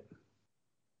shit,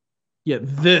 yet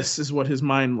this is what his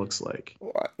mind looks like.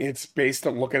 It's based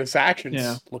on, look at his actions.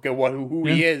 Yeah. Look at who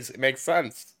he is. It makes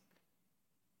sense.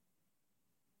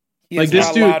 He Like, has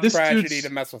not allowed this tragedy dude's- to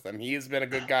mess with him. He has been a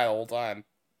good guy the whole time.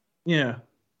 Yeah.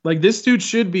 Like, this dude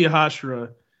should be a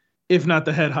Hashira, if not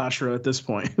the head Hashira at this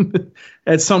point,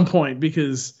 at some point,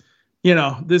 because,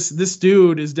 this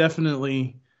dude is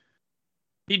definitely...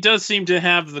 He does seem to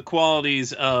have the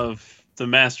qualities of the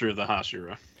master of the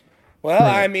Hashira. Well,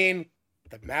 Right. I mean,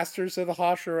 the Masters of the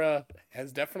Hashira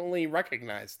has definitely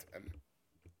recognized him.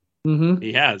 Mm-hmm.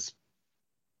 He has.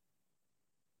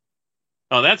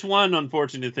 Oh, that's one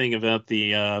unfortunate thing about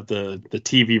the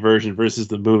TV version versus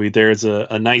the movie. There's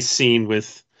a nice scene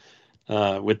with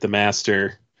the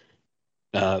master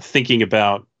thinking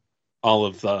about all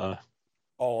of the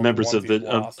members of the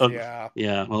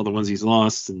all the ones he's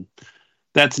lost, and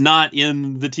that's not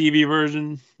in the TV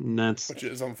version. And Which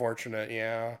is unfortunate,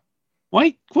 yeah.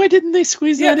 Why didn't they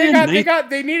squeeze that in?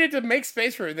 They needed to make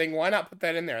space for everything. Why not put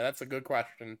that in there? That's a good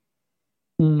question.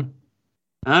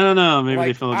 I don't know. Maybe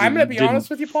they felt I'm gonna be honest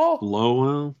with you, Paul. Flow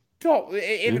well. Don't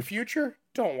in the future.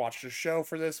 Don't watch the show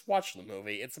for this. Watch the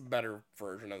movie. It's a better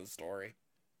version of the story.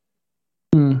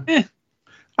 I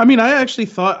actually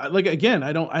thought, like, again,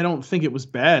 I don't think it was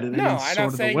bad in any I'm sort not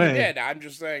of saying way. you did. I'm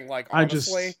just saying, like,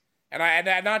 honestly,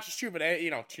 and not just you, but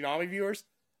Toonami viewers.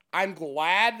 I'm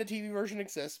glad the TV version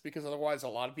exists, because otherwise, a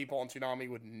lot of people on Toonami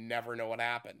would never know what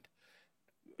happened.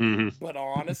 Mm-hmm. But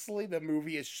honestly, the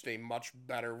movie is just a much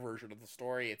better version of the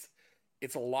story.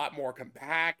 It's a lot more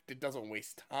compact. It doesn't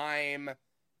waste time.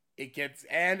 It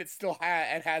still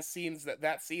has scenes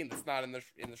that scene that's not in the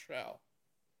show.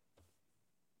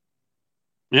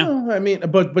 Yeah.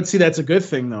 Well, but see, that's a good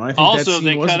thing, though. I think Also, that scene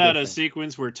they was cut a good out a thing.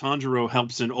 sequence where Tanjiro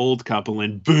helps an old couple,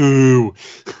 and boo!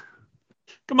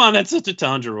 Come on, that's such a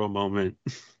Tanjiro moment.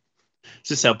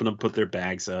 Just helping them put their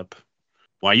bags up.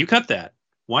 Why you cut that?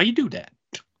 Why you do that?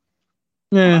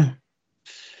 Yeah.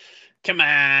 Come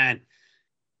on.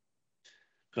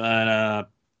 But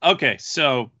okay,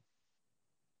 so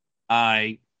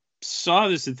I saw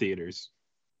this in theaters.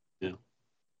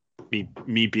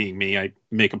 Me being me, I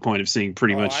make a point of seeing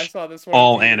pretty much I saw this one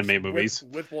all in theaters anime movies.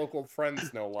 with local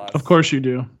friends, no less. Of course you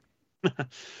do.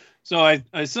 So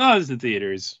I saw this in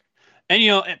theaters,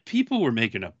 and people were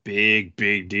making a big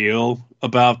deal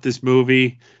about this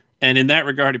movie, and in that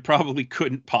regard, it probably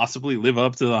couldn't possibly live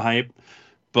up to the hype.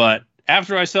 But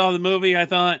after I saw the movie, I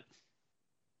thought,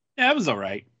 yeah, it was all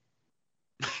right.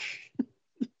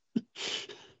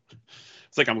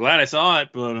 It's like, I'm glad I saw it,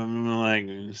 but I'm like,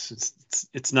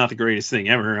 it's not the greatest thing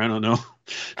ever. I don't know.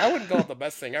 I wouldn't call it the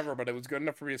best thing ever, but it was good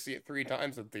enough for me to see it 3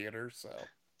 times in theaters, so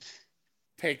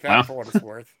take that for what it's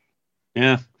worth.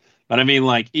 Yeah. But I mean,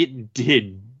 like, it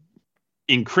did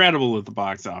incredible at the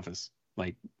box office.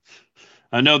 Like,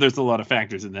 I know there's a lot of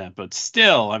factors in that, but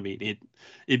still, I mean,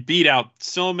 it beat out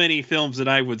so many films that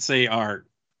I would say are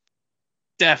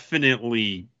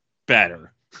definitely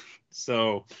better.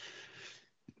 So,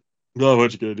 well,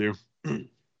 what you gonna do?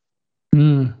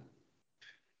 Mm.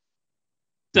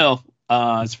 Still,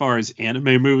 as far as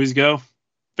anime movies go,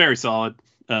 very solid.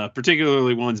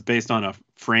 Particularly ones based on a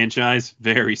franchise,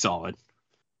 very solid.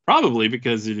 Probably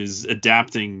because it is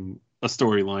adapting a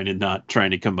storyline and not trying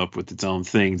to come up with its own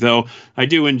thing. Though I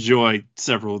do enjoy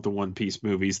several of the One Piece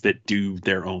movies that do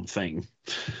their own thing.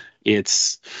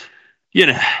 It's, you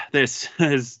know, there's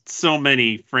so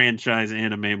many franchise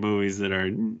anime movies that are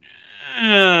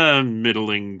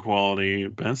middling quality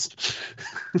at best.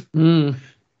 Mm.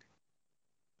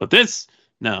 But this,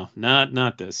 no,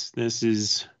 not this. This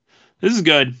is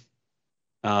good.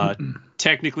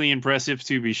 Technically impressive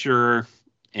to be sure,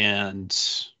 and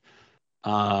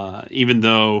even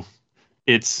though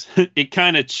it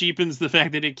kind of cheapens the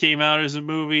fact that it came out as a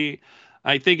movie,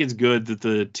 I think it's good that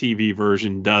the TV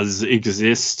version does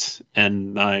exist,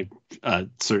 and I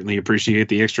certainly appreciate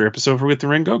the extra episode with the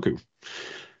Rengoku.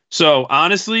 So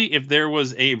honestly, if there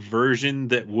was a version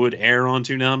that would air on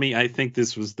Toonami, I think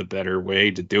this was the better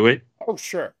way to do it. Oh,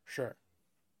 sure.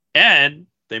 And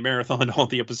they marathoned all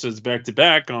the episodes back to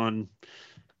back on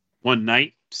one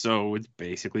night, so it's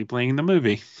basically playing the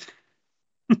movie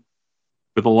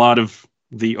with a lot of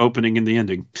the opening and the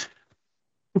ending.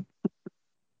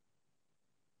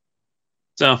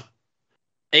 So,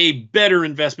 a better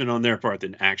investment on their part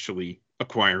than actually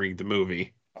acquiring the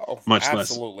movie. Oh, much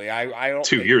absolutely. I don't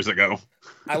 2 years ago.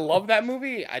 I love that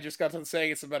movie. I just got to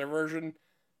saying it's a better version.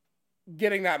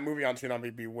 Getting that movie on Toonami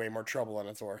would be way more trouble than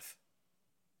it's worth.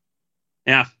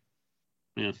 Yeah.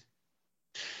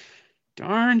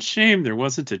 Darn shame there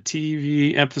wasn't a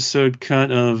TV episode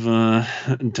cut of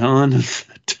Dawn of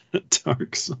the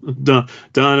Dark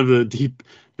Dawn of the Deep.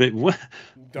 But what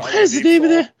is the name of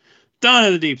that? Dawn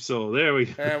of the Deep Soul. There we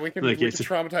go. Yeah, we can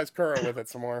traumatize Kuro with it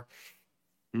some more.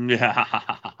 Yeah.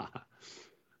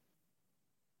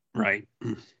 Right.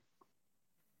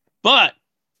 But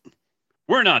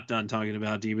we're not done talking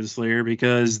about Demon Slayer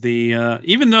because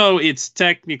even though it's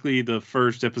technically the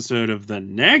first episode of the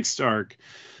next arc,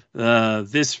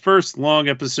 this first long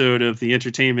episode of the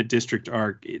Entertainment District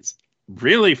arc is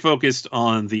really focused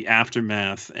on the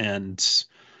aftermath and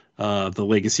the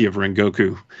legacy of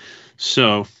Rengoku.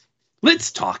 So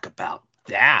let's talk about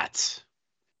that.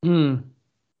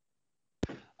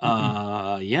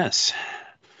 Yes.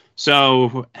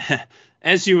 So,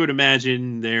 as you would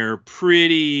imagine, they're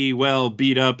pretty well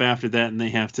beat up after that, and they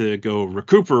have to go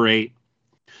recuperate.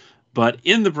 But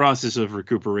in the process of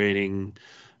recuperating,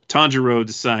 Tanjiro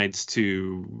decides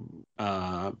to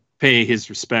pay his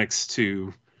respects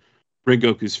to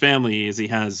Rengoku's family as he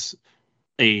has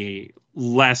a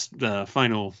last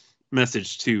final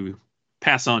message to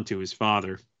pass on to his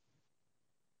father.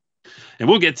 And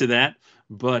we'll get to that.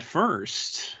 But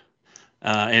first,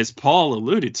 as Paul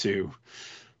alluded to,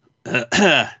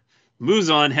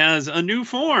 Muzan has a new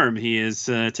form. He has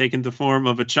taken the form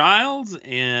of a child,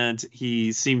 and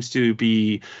he seems to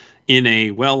be in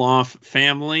a well-off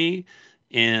family,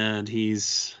 and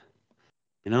he's,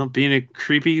 being a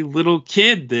creepy little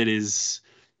kid that is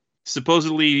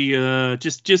supposedly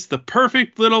just the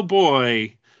perfect little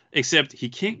boy, except he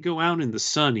can't go out in the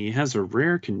sun. He has a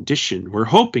rare condition. We're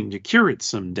hoping to cure it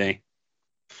someday.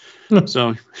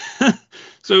 So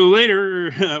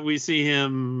later we see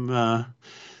him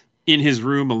in his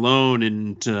room alone,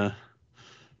 and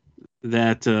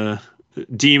that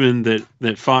demon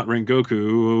that fought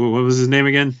Rengoku. What was his name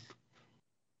again?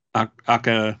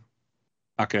 Aka.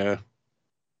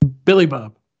 Billy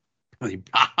Bob.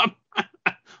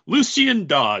 Lucian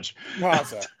Dodge.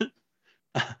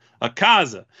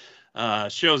 Akaza.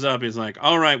 Shows up. He's like,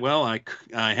 all right, well, I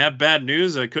have bad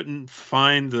news. I couldn't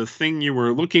find the thing you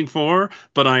were looking for,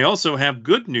 but I also have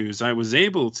good news. I was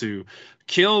able to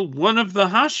kill one of the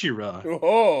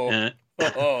Hashira.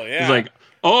 Yeah. He's like,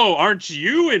 oh, aren't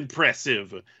you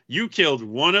impressive? You killed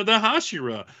one of the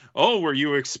Hashira. Oh, were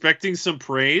you expecting some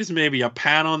praise? Maybe a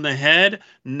pat on the head?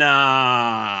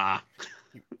 Nah.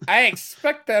 I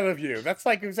expect that of you. That's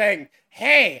like you saying,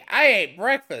 hey, I ate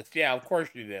breakfast. Yeah, of course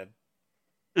you did.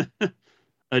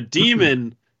 A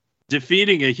demon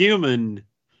defeating a human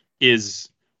is,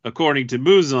 according to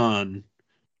Muzan,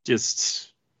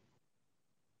 just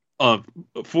a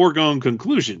foregone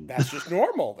conclusion. That's just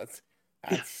normal. That's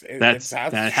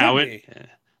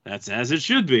as it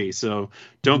should be. So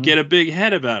don't get a big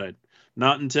head about it.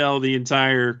 Not until the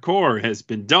entire core has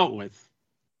been dealt with.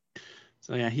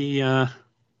 So yeah,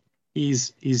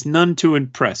 he's none too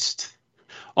impressed.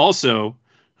 Also,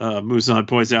 Muzan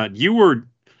points out you were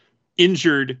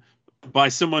injured by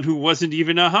someone who wasn't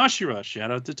even a Hashira.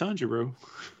 Shout out to Tanjiro.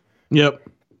 Yep.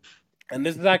 And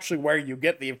this is actually where you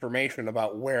get the information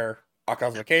about where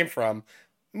Akaza came from.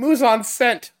 Muzan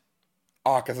sent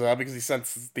Akaza because he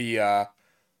senses the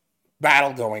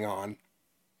battle going on.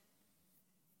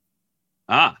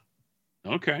 Ah,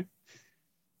 okay.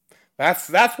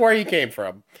 That's where he came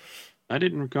from. I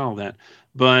didn't recall that,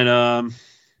 but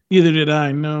neither did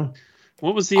I. No.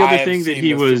 What was the other thing that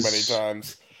he was? Too many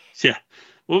times. Yeah.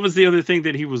 What was the other thing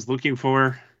that he was looking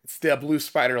for? It's the blue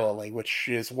spider lily, which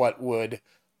is what would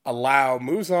allow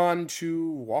Muzan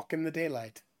to walk in the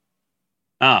daylight.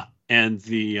 Ah, and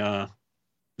the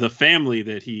family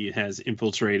that he has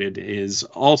infiltrated is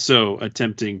also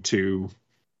attempting to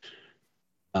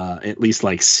at least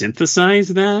like synthesize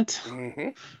that. Mm-hmm.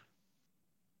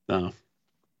 So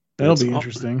that'll be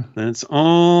interesting. That's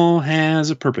all has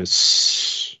a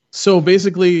purpose. So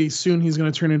basically, soon he's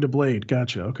going to turn into Blade.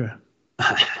 Gotcha. Okay.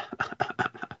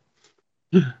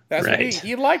 That's right. what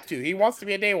he'd like to. He wants to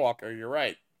be a daywalker. You're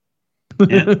right.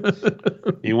 Yeah.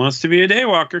 He wants to be a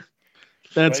daywalker.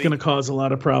 That's going to cause a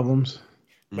lot of problems.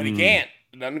 But he can't.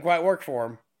 It doesn't quite work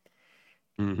for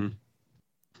him.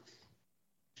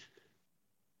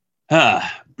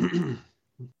 Mm-hmm.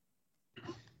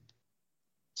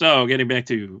 So, getting back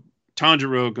to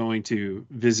Tanjiro going to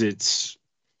visit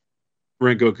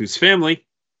Rengoku's family,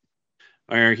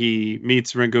 where he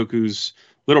meets Rengoku's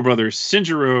little brother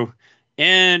Shinjiro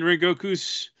and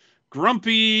Rengoku's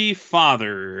grumpy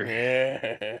father.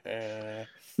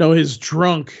 No, his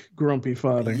drunk, grumpy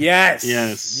father.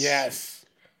 Yes.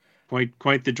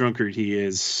 Quite the drunkard he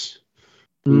is.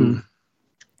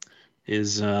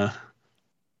 Is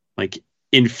like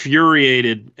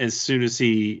infuriated as soon as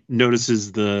he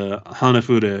notices the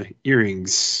Hanafuda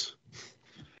earrings,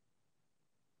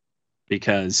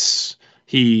 because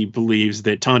he believes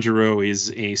that Tanjiro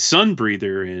is a sun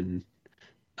breather and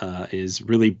is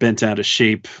really bent out of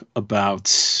shape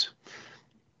about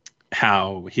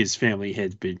how his family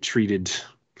had been treated.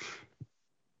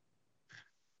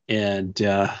 And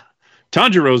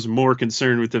Tanjiro's more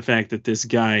concerned with the fact that this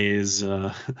guy is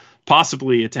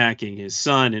possibly attacking his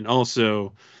son and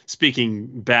also speaking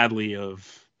badly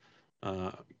of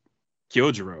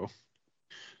Kyojiro.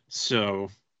 So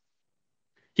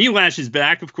he lashes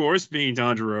back, of course, being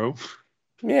Tanjiro.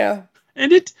 Yeah.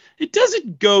 And it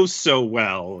doesn't go so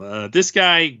well. This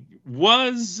guy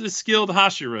was a skilled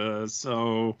Hashira,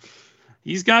 so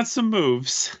he's got some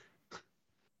moves.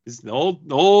 The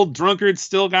old drunkard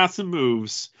still got some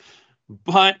moves.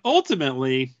 But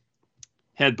ultimately,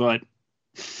 headbutt.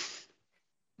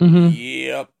 Mm-hmm.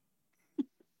 Yep.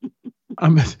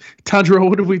 Tanjiro,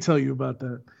 what did we tell you about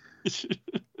that?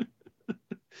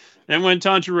 And when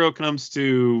Tanjiro comes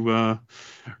to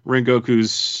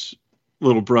Rengoku's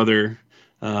little brother,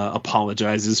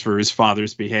 apologizes for his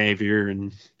father's behavior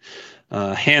and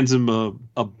hands him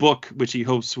a book which he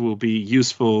hopes will be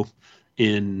useful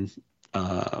in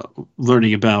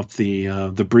learning about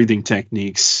the breathing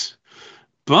techniques.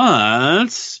 But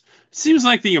seems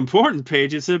like the important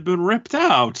pages have been ripped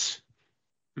out.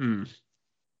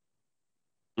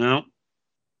 Well,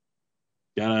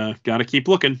 gotta keep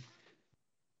looking.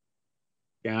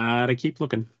 Gotta keep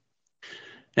looking.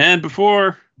 And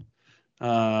before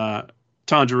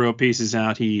Tanjiro pieces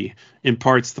out, he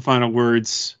imparts the final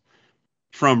words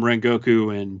from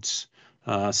Rengoku, and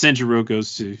Senjiro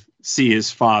goes to see his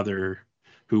father,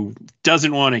 who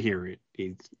doesn't want to hear it.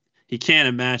 He can't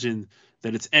imagine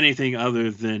that it's anything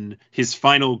other than his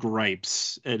final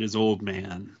gripes at his old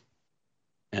man.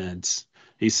 And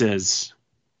he says,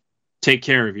 "Take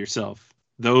care of yourself."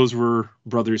 Those were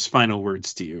brother's final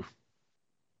words to you.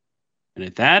 And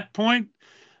at that point,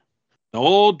 the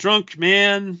old drunk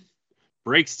man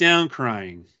breaks down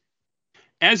crying.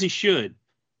 As he should,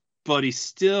 but he's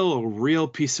still a real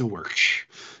piece of work.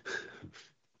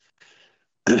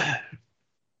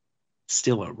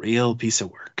 Still a real piece of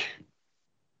work.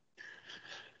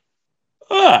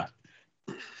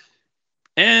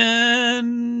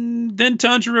 And then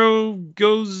Tanjiro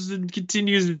goes and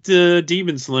continues the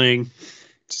demon slaying.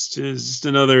 Just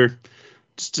another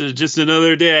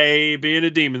day being a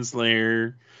demon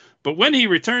slayer. But when he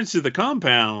returns to the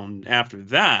compound after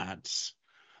that,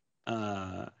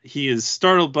 he is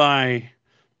startled by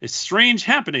a strange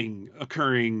happening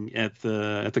occurring at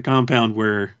the compound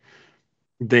where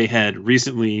they had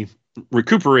recently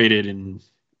recuperated and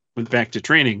went back to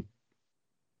training.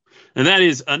 And that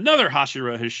is another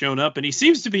Hashira has shown up, and he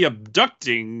seems to be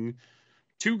abducting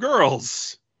two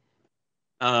girls.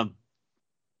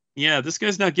 yeah, this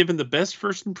guy's not given the best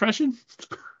first impression.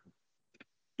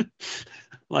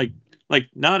 like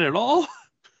not at all.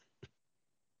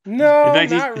 No, In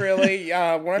fact, not really.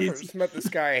 When I he's first met this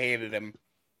guy, I hated him.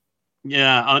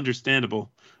 yeah,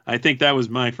 understandable. I think that was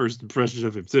my first impression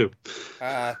of him too.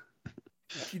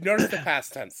 You notice the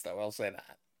past tense, though. I'll say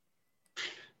that.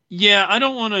 Yeah, I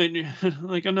don't want to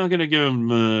like. I'm not gonna give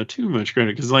him too much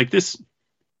credit because like this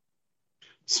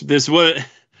what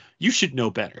you should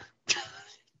know better.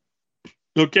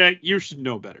 Okay, you should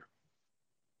know better.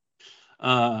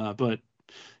 But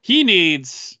he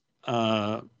needs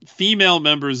female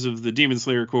members of the Demon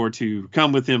Slayer Corps to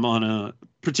come with him on a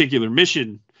particular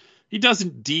mission. He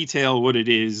doesn't detail what it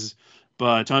is,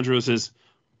 but Tanjiro says,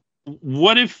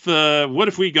 what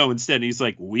if we go instead? And he's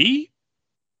like, we?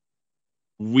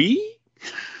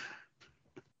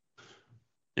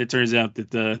 It turns out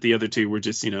that the other two were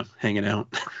just, hanging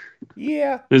out.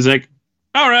 Yeah. It's like,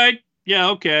 all right,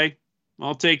 yeah, okay.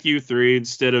 I'll take you three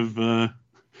instead of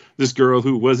this girl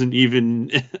who wasn't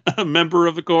even a member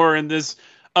of the Corps and this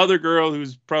other girl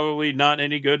who's probably not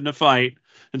any good in a fight.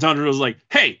 And Tanjiro's like,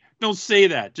 hey, don't say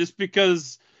that. Just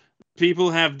because people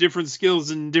have different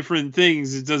skills and different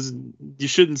things, you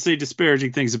shouldn't say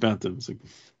disparaging things about them. It's like,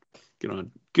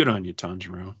 good on you,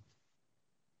 Tanjiro.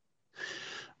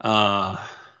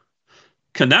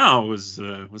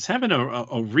 Kanao was having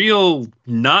a real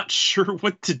not sure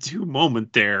what to do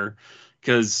moment there,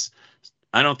 because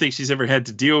I don't think she's ever had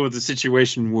to deal with a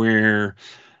situation where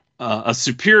a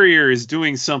superior is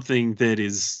doing something that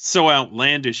is so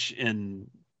outlandish and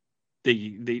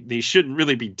they shouldn't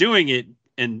really be doing it,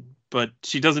 but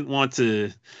she doesn't want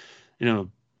to,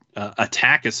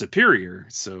 attack a superior.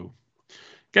 So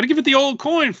got to give it the old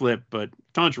coin flip, but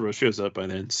Tanjiro shows up by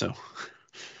then, so.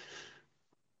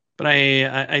 But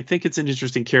I think it's an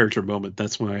interesting character moment.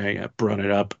 That's why I brought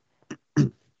it up.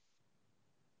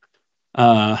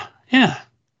 Yeah.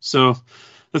 So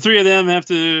the three of them have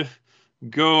to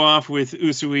go off with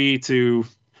Usui to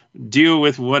deal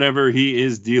with whatever he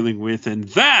is dealing with. And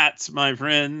that, my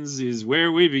friends, is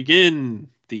where we begin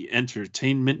the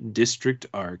Entertainment District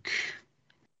arc.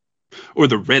 Or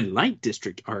the Red Light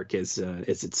District arc, as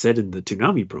it said in the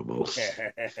Toonami promo.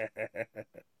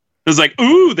 It was like,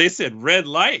 ooh, they said Red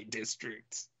Light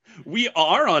District. We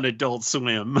are on Adult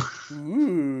Swim.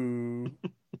 Ooh.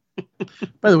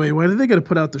 By the way, why did they got to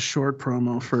put out the short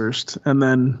promo first? And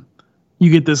then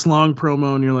you get this long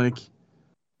promo and you're like,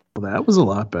 well, that was a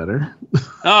lot better.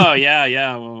 Oh,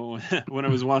 yeah. Well, when I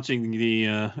was watching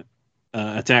the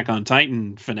Attack on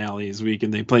Titan finale this week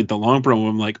and they played the long promo,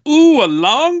 I'm like, ooh, a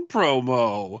long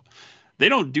promo. They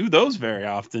don't do those very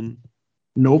often.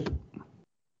 Nope.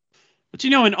 But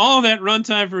in all that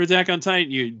runtime for Attack on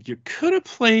Titan, you could have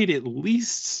played at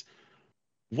least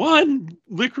one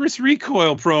Licorice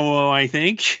Recoil promo, I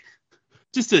think.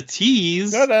 Just a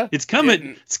tease. It's coming.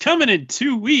 Didn't. It's coming in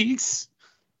 2 weeks.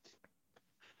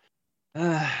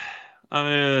 I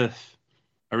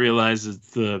realize that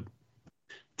the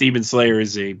Demon Slayer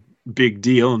is a big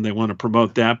deal and they want to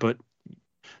promote that, but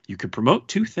you could promote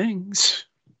 2 things.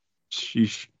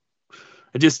 Sheesh.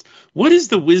 What is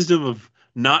the wisdom of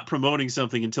not promoting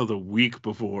something until the week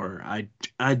before? I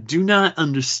do not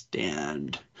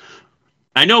understand.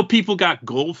 I know people got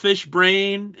goldfish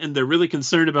brain and they're really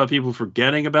concerned about people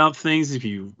forgetting about things if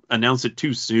you announce it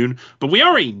too soon, but we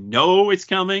already know it's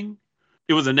coming.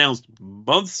 It was announced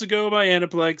months ago by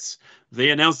Aniplex. They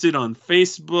announced it on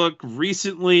Facebook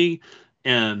recently,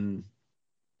 and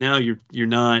now you're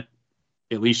not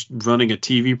at least running a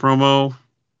TV promo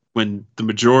when the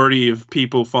majority of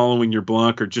people following your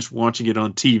blog are just watching it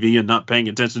on TV and not paying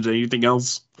attention to anything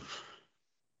else.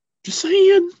 Just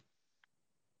saying.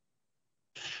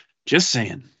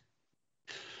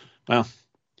 Well,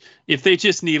 if they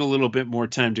just need a little bit more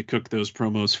time to cook those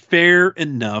promos, fair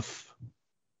enough.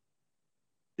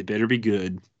 They better be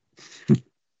good.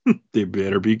 They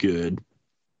better be good.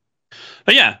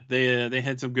 But yeah, they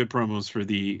had some good promos for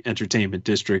the Entertainment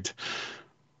District.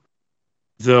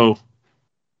 Though,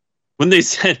 when they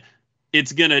said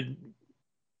it's gonna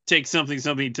take something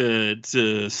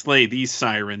to slay these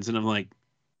sirens, and I'm like,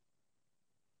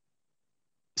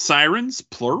 sirens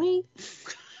plural?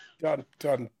 Dun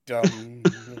dun dun.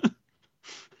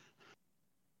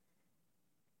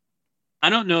 I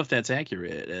don't know if that's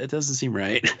accurate. It doesn't seem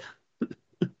right.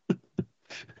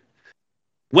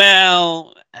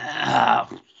 Well,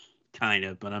 kind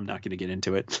of, but I'm not going to get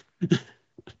into it.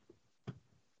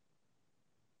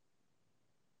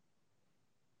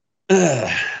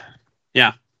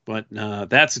 Yeah, but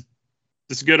that's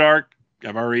a good arc.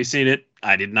 I've already seen it.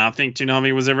 I did not think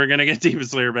Toonami was ever going to get Demon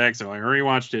Slayer back, so I already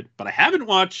watched it. But I haven't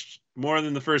watched more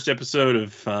than the first episode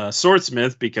of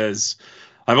Swordsmith because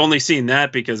I've only seen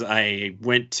that because I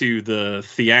went to the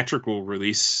theatrical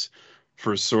release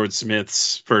for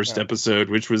Swordsmith's first episode,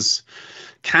 which was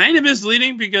kind of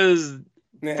misleading because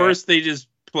first they just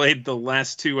played the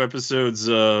last 2 episodes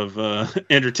of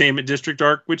Entertainment District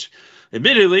arc, which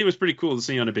admittedly was pretty cool to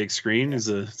see on a big screen. It's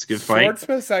a good fight.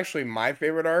 Swordsmith's actually my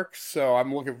favorite arc, so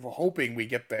I'm hoping we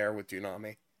get there with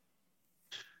Toonami.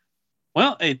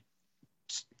 Well,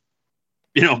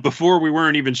 before we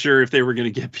weren't even sure if they were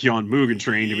going to get beyond Mugen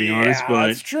Train, to be honest. But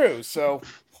that's true. So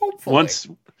hopefully,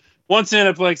 once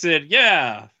Aniplex said,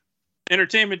 "Yeah,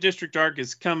 Entertainment District arc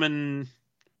is coming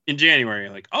in January,"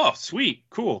 like, oh, sweet,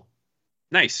 cool,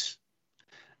 nice.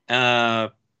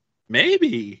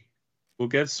 Maybe we'll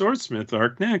get Swordsmith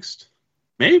arc next.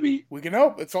 Maybe we can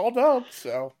hope. It's all dubbed,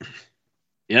 so.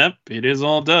 Yep, it is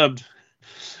all dubbed.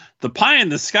 The pie in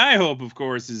the sky hope, of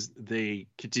course, is they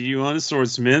continue on to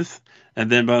Swordsmith, and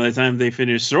then by the time they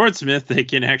finish Swordsmith, they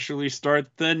can actually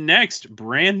start the next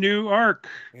brand new arc.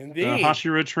 Indeed. The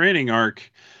Hashira training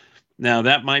arc. Now,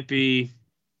 that might be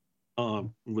a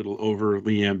little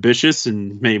overly ambitious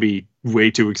and maybe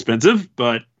way too expensive,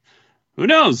 but who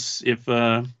knows? If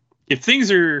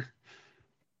things are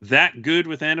that good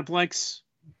with Aniplex,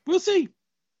 we'll see.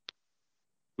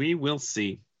 We will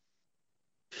see.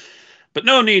 But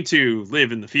no need to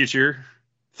live in the future.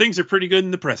 Things are pretty good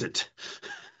in the present.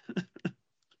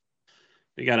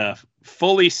 We got a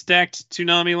fully stacked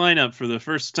Toonami lineup for the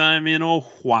first time in a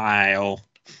while.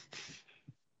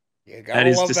 That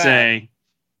is to say,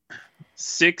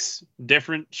 6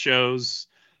 different shows,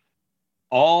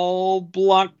 all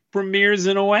block premieres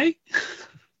in a way.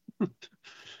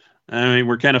 I mean,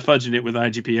 we're kind of fudging it with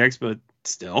IGPX, but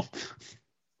still.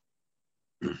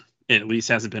 It at least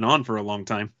hasn't been on for a long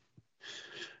time.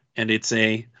 And it's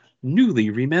a newly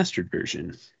remastered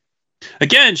version.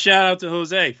 Again, shout out to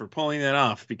Jose for pulling that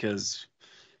off because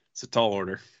it's a tall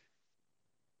order.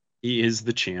 He is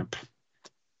the champ.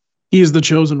 He is the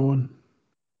chosen one.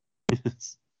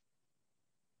 Yes.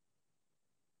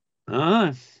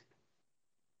 Well,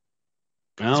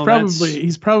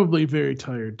 he's probably very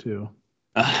tired too.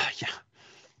 Yeah.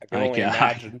 I can only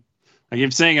imagine. I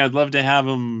keep saying I'd love to have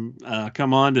him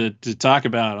come on to talk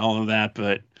about all of that,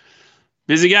 but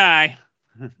busy guy.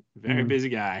 Very busy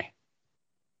guy.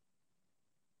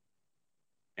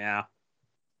 Yeah.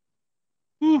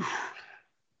 Whew.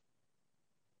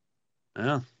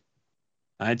 Well,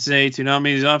 I'd say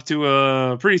Toonami's off to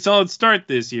a pretty solid start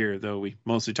this year, though we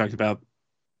mostly talked about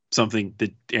something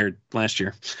that aired last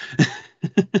year.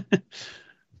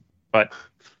 But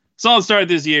solid start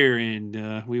this year,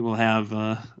 and we will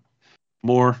have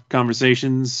more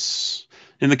conversations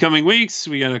in the coming weeks.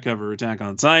 We got to cover Attack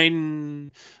on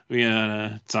Titan. We got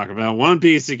to talk about One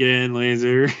Piece again,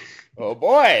 Laser. Oh,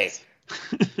 boy.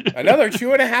 Another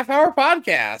 2.5-hour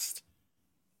podcast.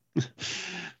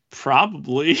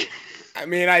 Probably. I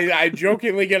mean, I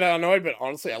jokingly get annoyed, but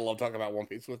honestly, I love talking about One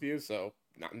Piece with you, so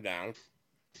I'm down.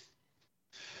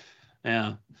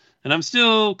 Yeah. And I'm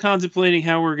still contemplating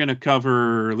how we're going to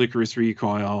cover Licorice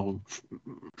Recoil.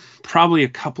 Probably a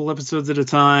couple episodes at a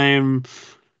time.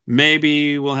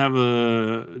 Maybe we'll have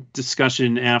a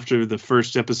discussion after the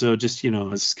first episode, just,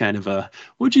 as kind of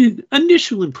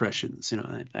initial impressions,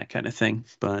 that kind of thing.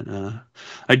 But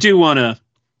I do want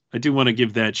to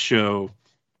give that show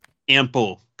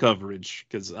ample coverage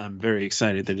because I'm very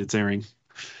excited that it's airing.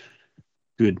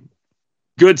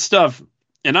 Good stuff.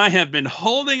 And I have been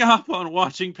holding off on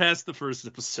watching past the first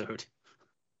episode.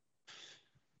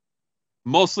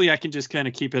 Mostly I can just kind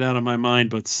of keep it out of my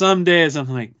mind, but some days I'm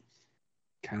like,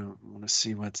 kind of want to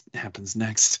see what happens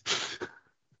next.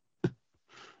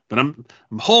 But I'm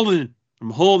holding.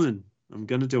 I'm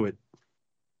going to do it.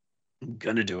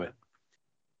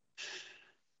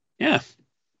 Yeah.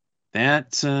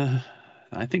 That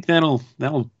I think that'll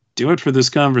do it for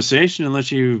this conversation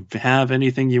unless you have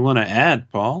anything you want to add,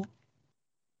 Paul.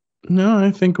 No, I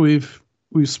think we've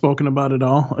spoken about it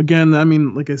all. Again, I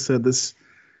mean, like I said,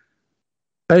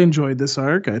 I enjoyed this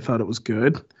arc. I thought it was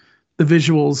good. The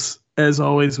visuals, as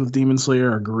always with Demon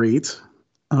Slayer, are great.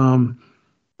 The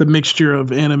mixture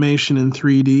of animation and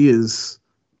 3D is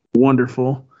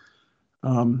wonderful.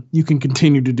 You can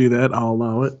continue to do that. I'll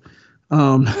allow it.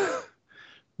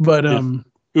 But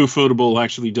Ufotable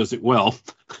actually does it well.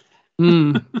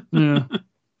 Yeah.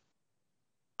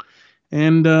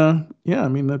 And I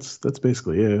mean that's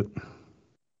basically it.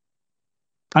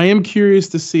 I am curious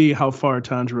to see how far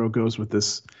Tanjiro goes with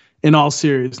this. In all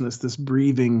seriousness, this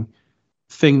breathing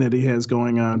thing that he has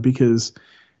going on, because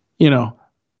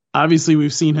obviously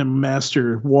we've seen him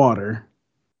master water,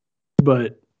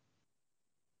 but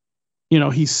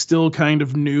he's still kind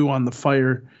of new on the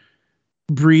fire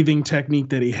breathing technique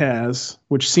that he has,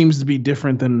 which seems to be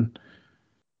different than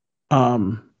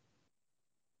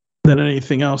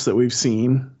anything else that we've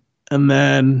seen. And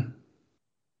then,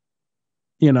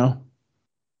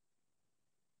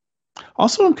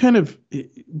 also I'm kind of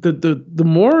the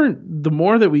more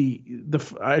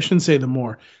that I shouldn't say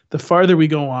the farther we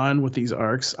go on with these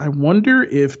arcs, I wonder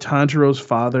if Tanjiro's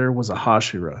father was a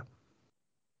Hashira.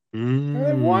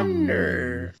 I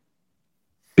wonder.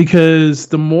 Because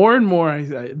the more and more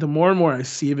I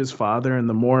see of his father, and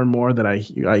the more and more that I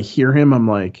hear him, I'm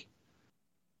like,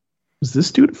 is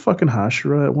this dude a fucking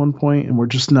Hashira at one point, and we're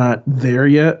just not there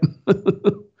yet?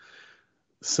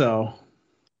 So,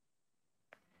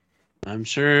 I'm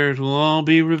sure it will all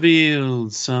be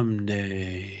revealed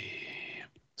someday.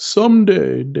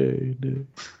 Someday, day.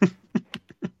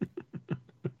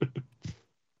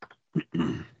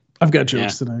 I've got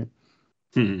jokes tonight.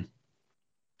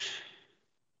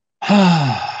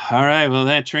 All right, well,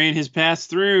 that train has passed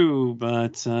through,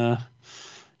 but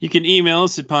you can email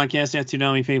us at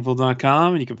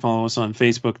podcast@ToonamiFaithful.com, and you can follow us on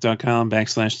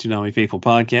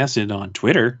Facebook.com/ToonamiFaithfulPodcast, and on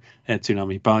Twitter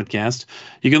 @ToonamiPodcast.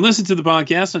 You can listen to the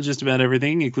podcast on just about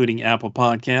everything, including Apple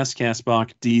Podcasts,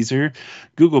 Castbox, Deezer,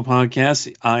 Google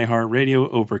Podcasts,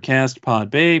 iHeartRadio, Overcast,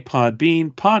 Podbay,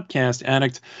 Podbean, Podcast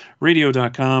Addict,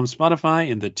 Radio.com,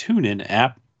 Spotify, and the TuneIn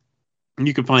app.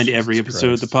 You can find every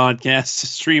episode of the podcast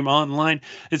stream online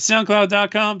at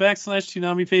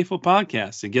soundcloud.com/Toonami Faithful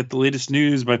Podcast, and get the latest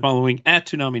news by following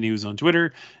 @Toonami News on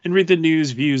Twitter, and read the news,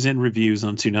 views, and reviews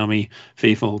on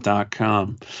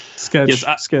ToonamiFaithful.com. Sketch.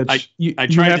 Yes, sketch. I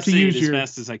try to say it as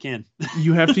fast as I can.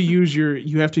 you have to use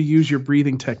your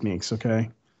breathing techniques, okay?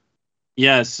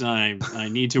 Yes, I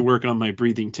need to work on my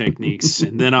breathing techniques,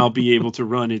 and then I'll be able to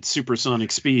run at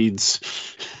supersonic speeds.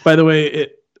 By the way,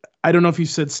 I don't know if you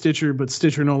said Stitcher, but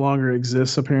Stitcher no longer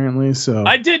exists apparently. So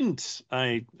I didn't.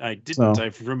 I didn't. So.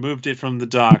 I've removed it from the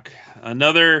dock.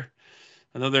 Another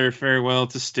farewell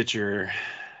to Stitcher.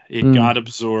 It got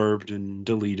absorbed and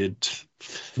deleted.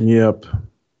 Yep.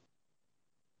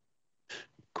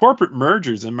 Corporate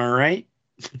mergers, am I right?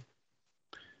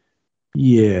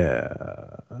 Yeah.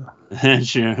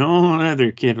 That's a whole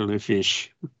other kettle of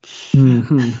fish.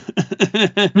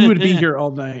 Mm-hmm. We would be here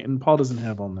all night, and Paul doesn't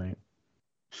have all night.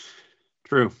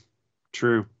 True.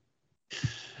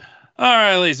 All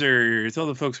right, Laser, tell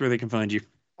the folks where they can find you.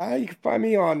 You can find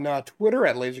me on Twitter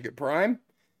 @LaserKid Prime.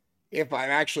 If I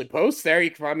actually post there,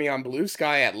 you can find me on Blue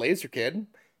Sky @LaserKid.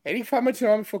 And you can find my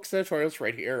Toonami Focus editorials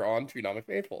right here on Toonami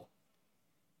Faithful.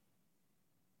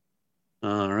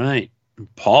 All right.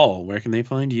 Paul, where can they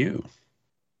find you?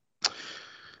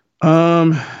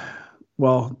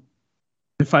 Well,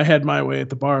 if I had my way at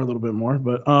the bar a little bit more,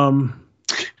 but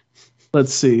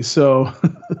let's see. So,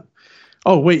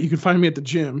 oh wait, you can find me at the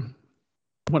gym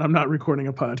when I'm not recording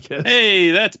a podcast.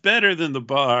 Hey, that's better than the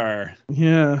bar.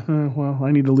 Yeah, well,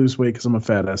 I need to lose weight because I'm a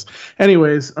fat ass.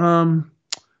 Anyways, so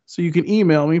you can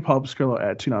email me,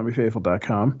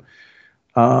 paulpascarlo@toonamifaithful.com.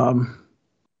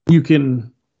 You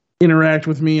can interact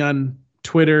with me on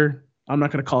Twitter. I'm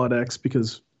not going to call it X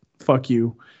because fuck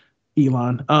you,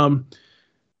 Elon.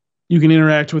 You can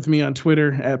interact with me on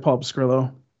Twitter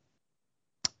 @paulpascarlo.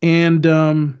 And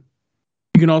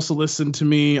you can also listen to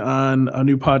me on a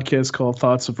new podcast called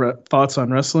Thoughts on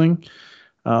Wrestling.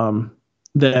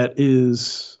 That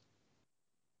is,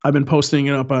 I've been posting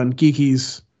it up on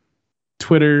Geeky's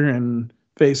Twitter and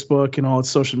Facebook and all its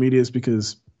social medias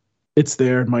because it's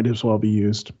there. It might as well be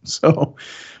used. So,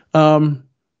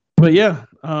 but yeah,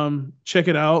 check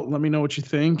it out. Let me know what you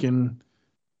think, and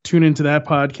tune into that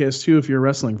podcast too if you're a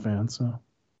wrestling fan. So.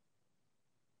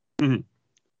 Mm-hmm.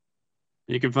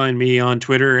 You can find me on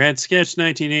Twitter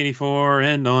 @Sketch1984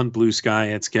 and on Blue Sky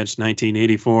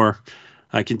 @Sketch1984.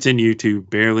 I continue to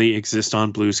barely exist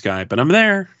on Blue Sky, but I'm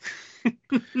there.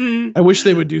 I wish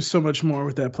they would do so much more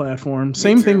with that platform.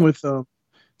 Same thing with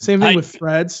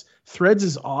Threads. Threads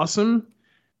is awesome.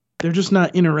 They're just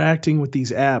not interacting with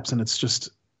these apps, and it's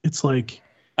like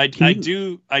I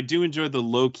do enjoy the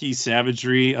low-key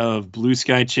savagery of Blue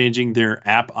Sky changing their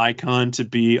app icon to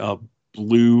be a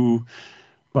blue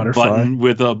button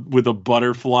with a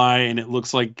butterfly, and it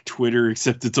looks like Twitter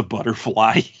except it's a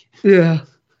butterfly. Yeah.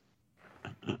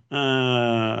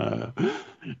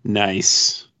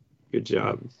 Nice. Good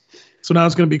job. So now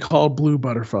it's going to be called Blue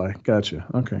Butterfly. Gotcha.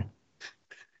 Okay.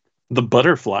 The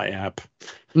Butterfly app.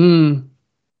 I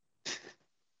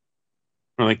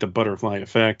like the butterfly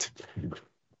effect.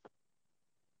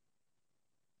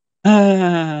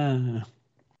 Well,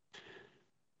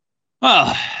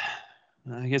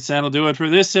 I guess that'll do it for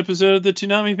this episode of the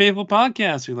Toonami Faithful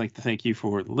Podcast. We'd like to thank you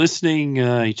for listening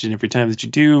each and every time that you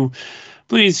do.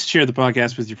 Please share the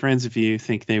podcast with your friends if you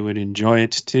think they would enjoy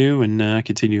it too, and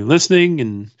continue listening.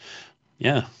 And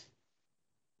yeah,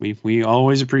 we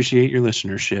always appreciate your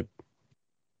listenership.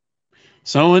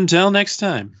 So until next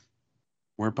time,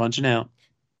 we're punching out.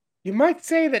 You might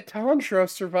say that Tanjiro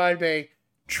survived a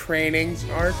training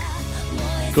arc.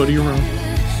 Go to your room.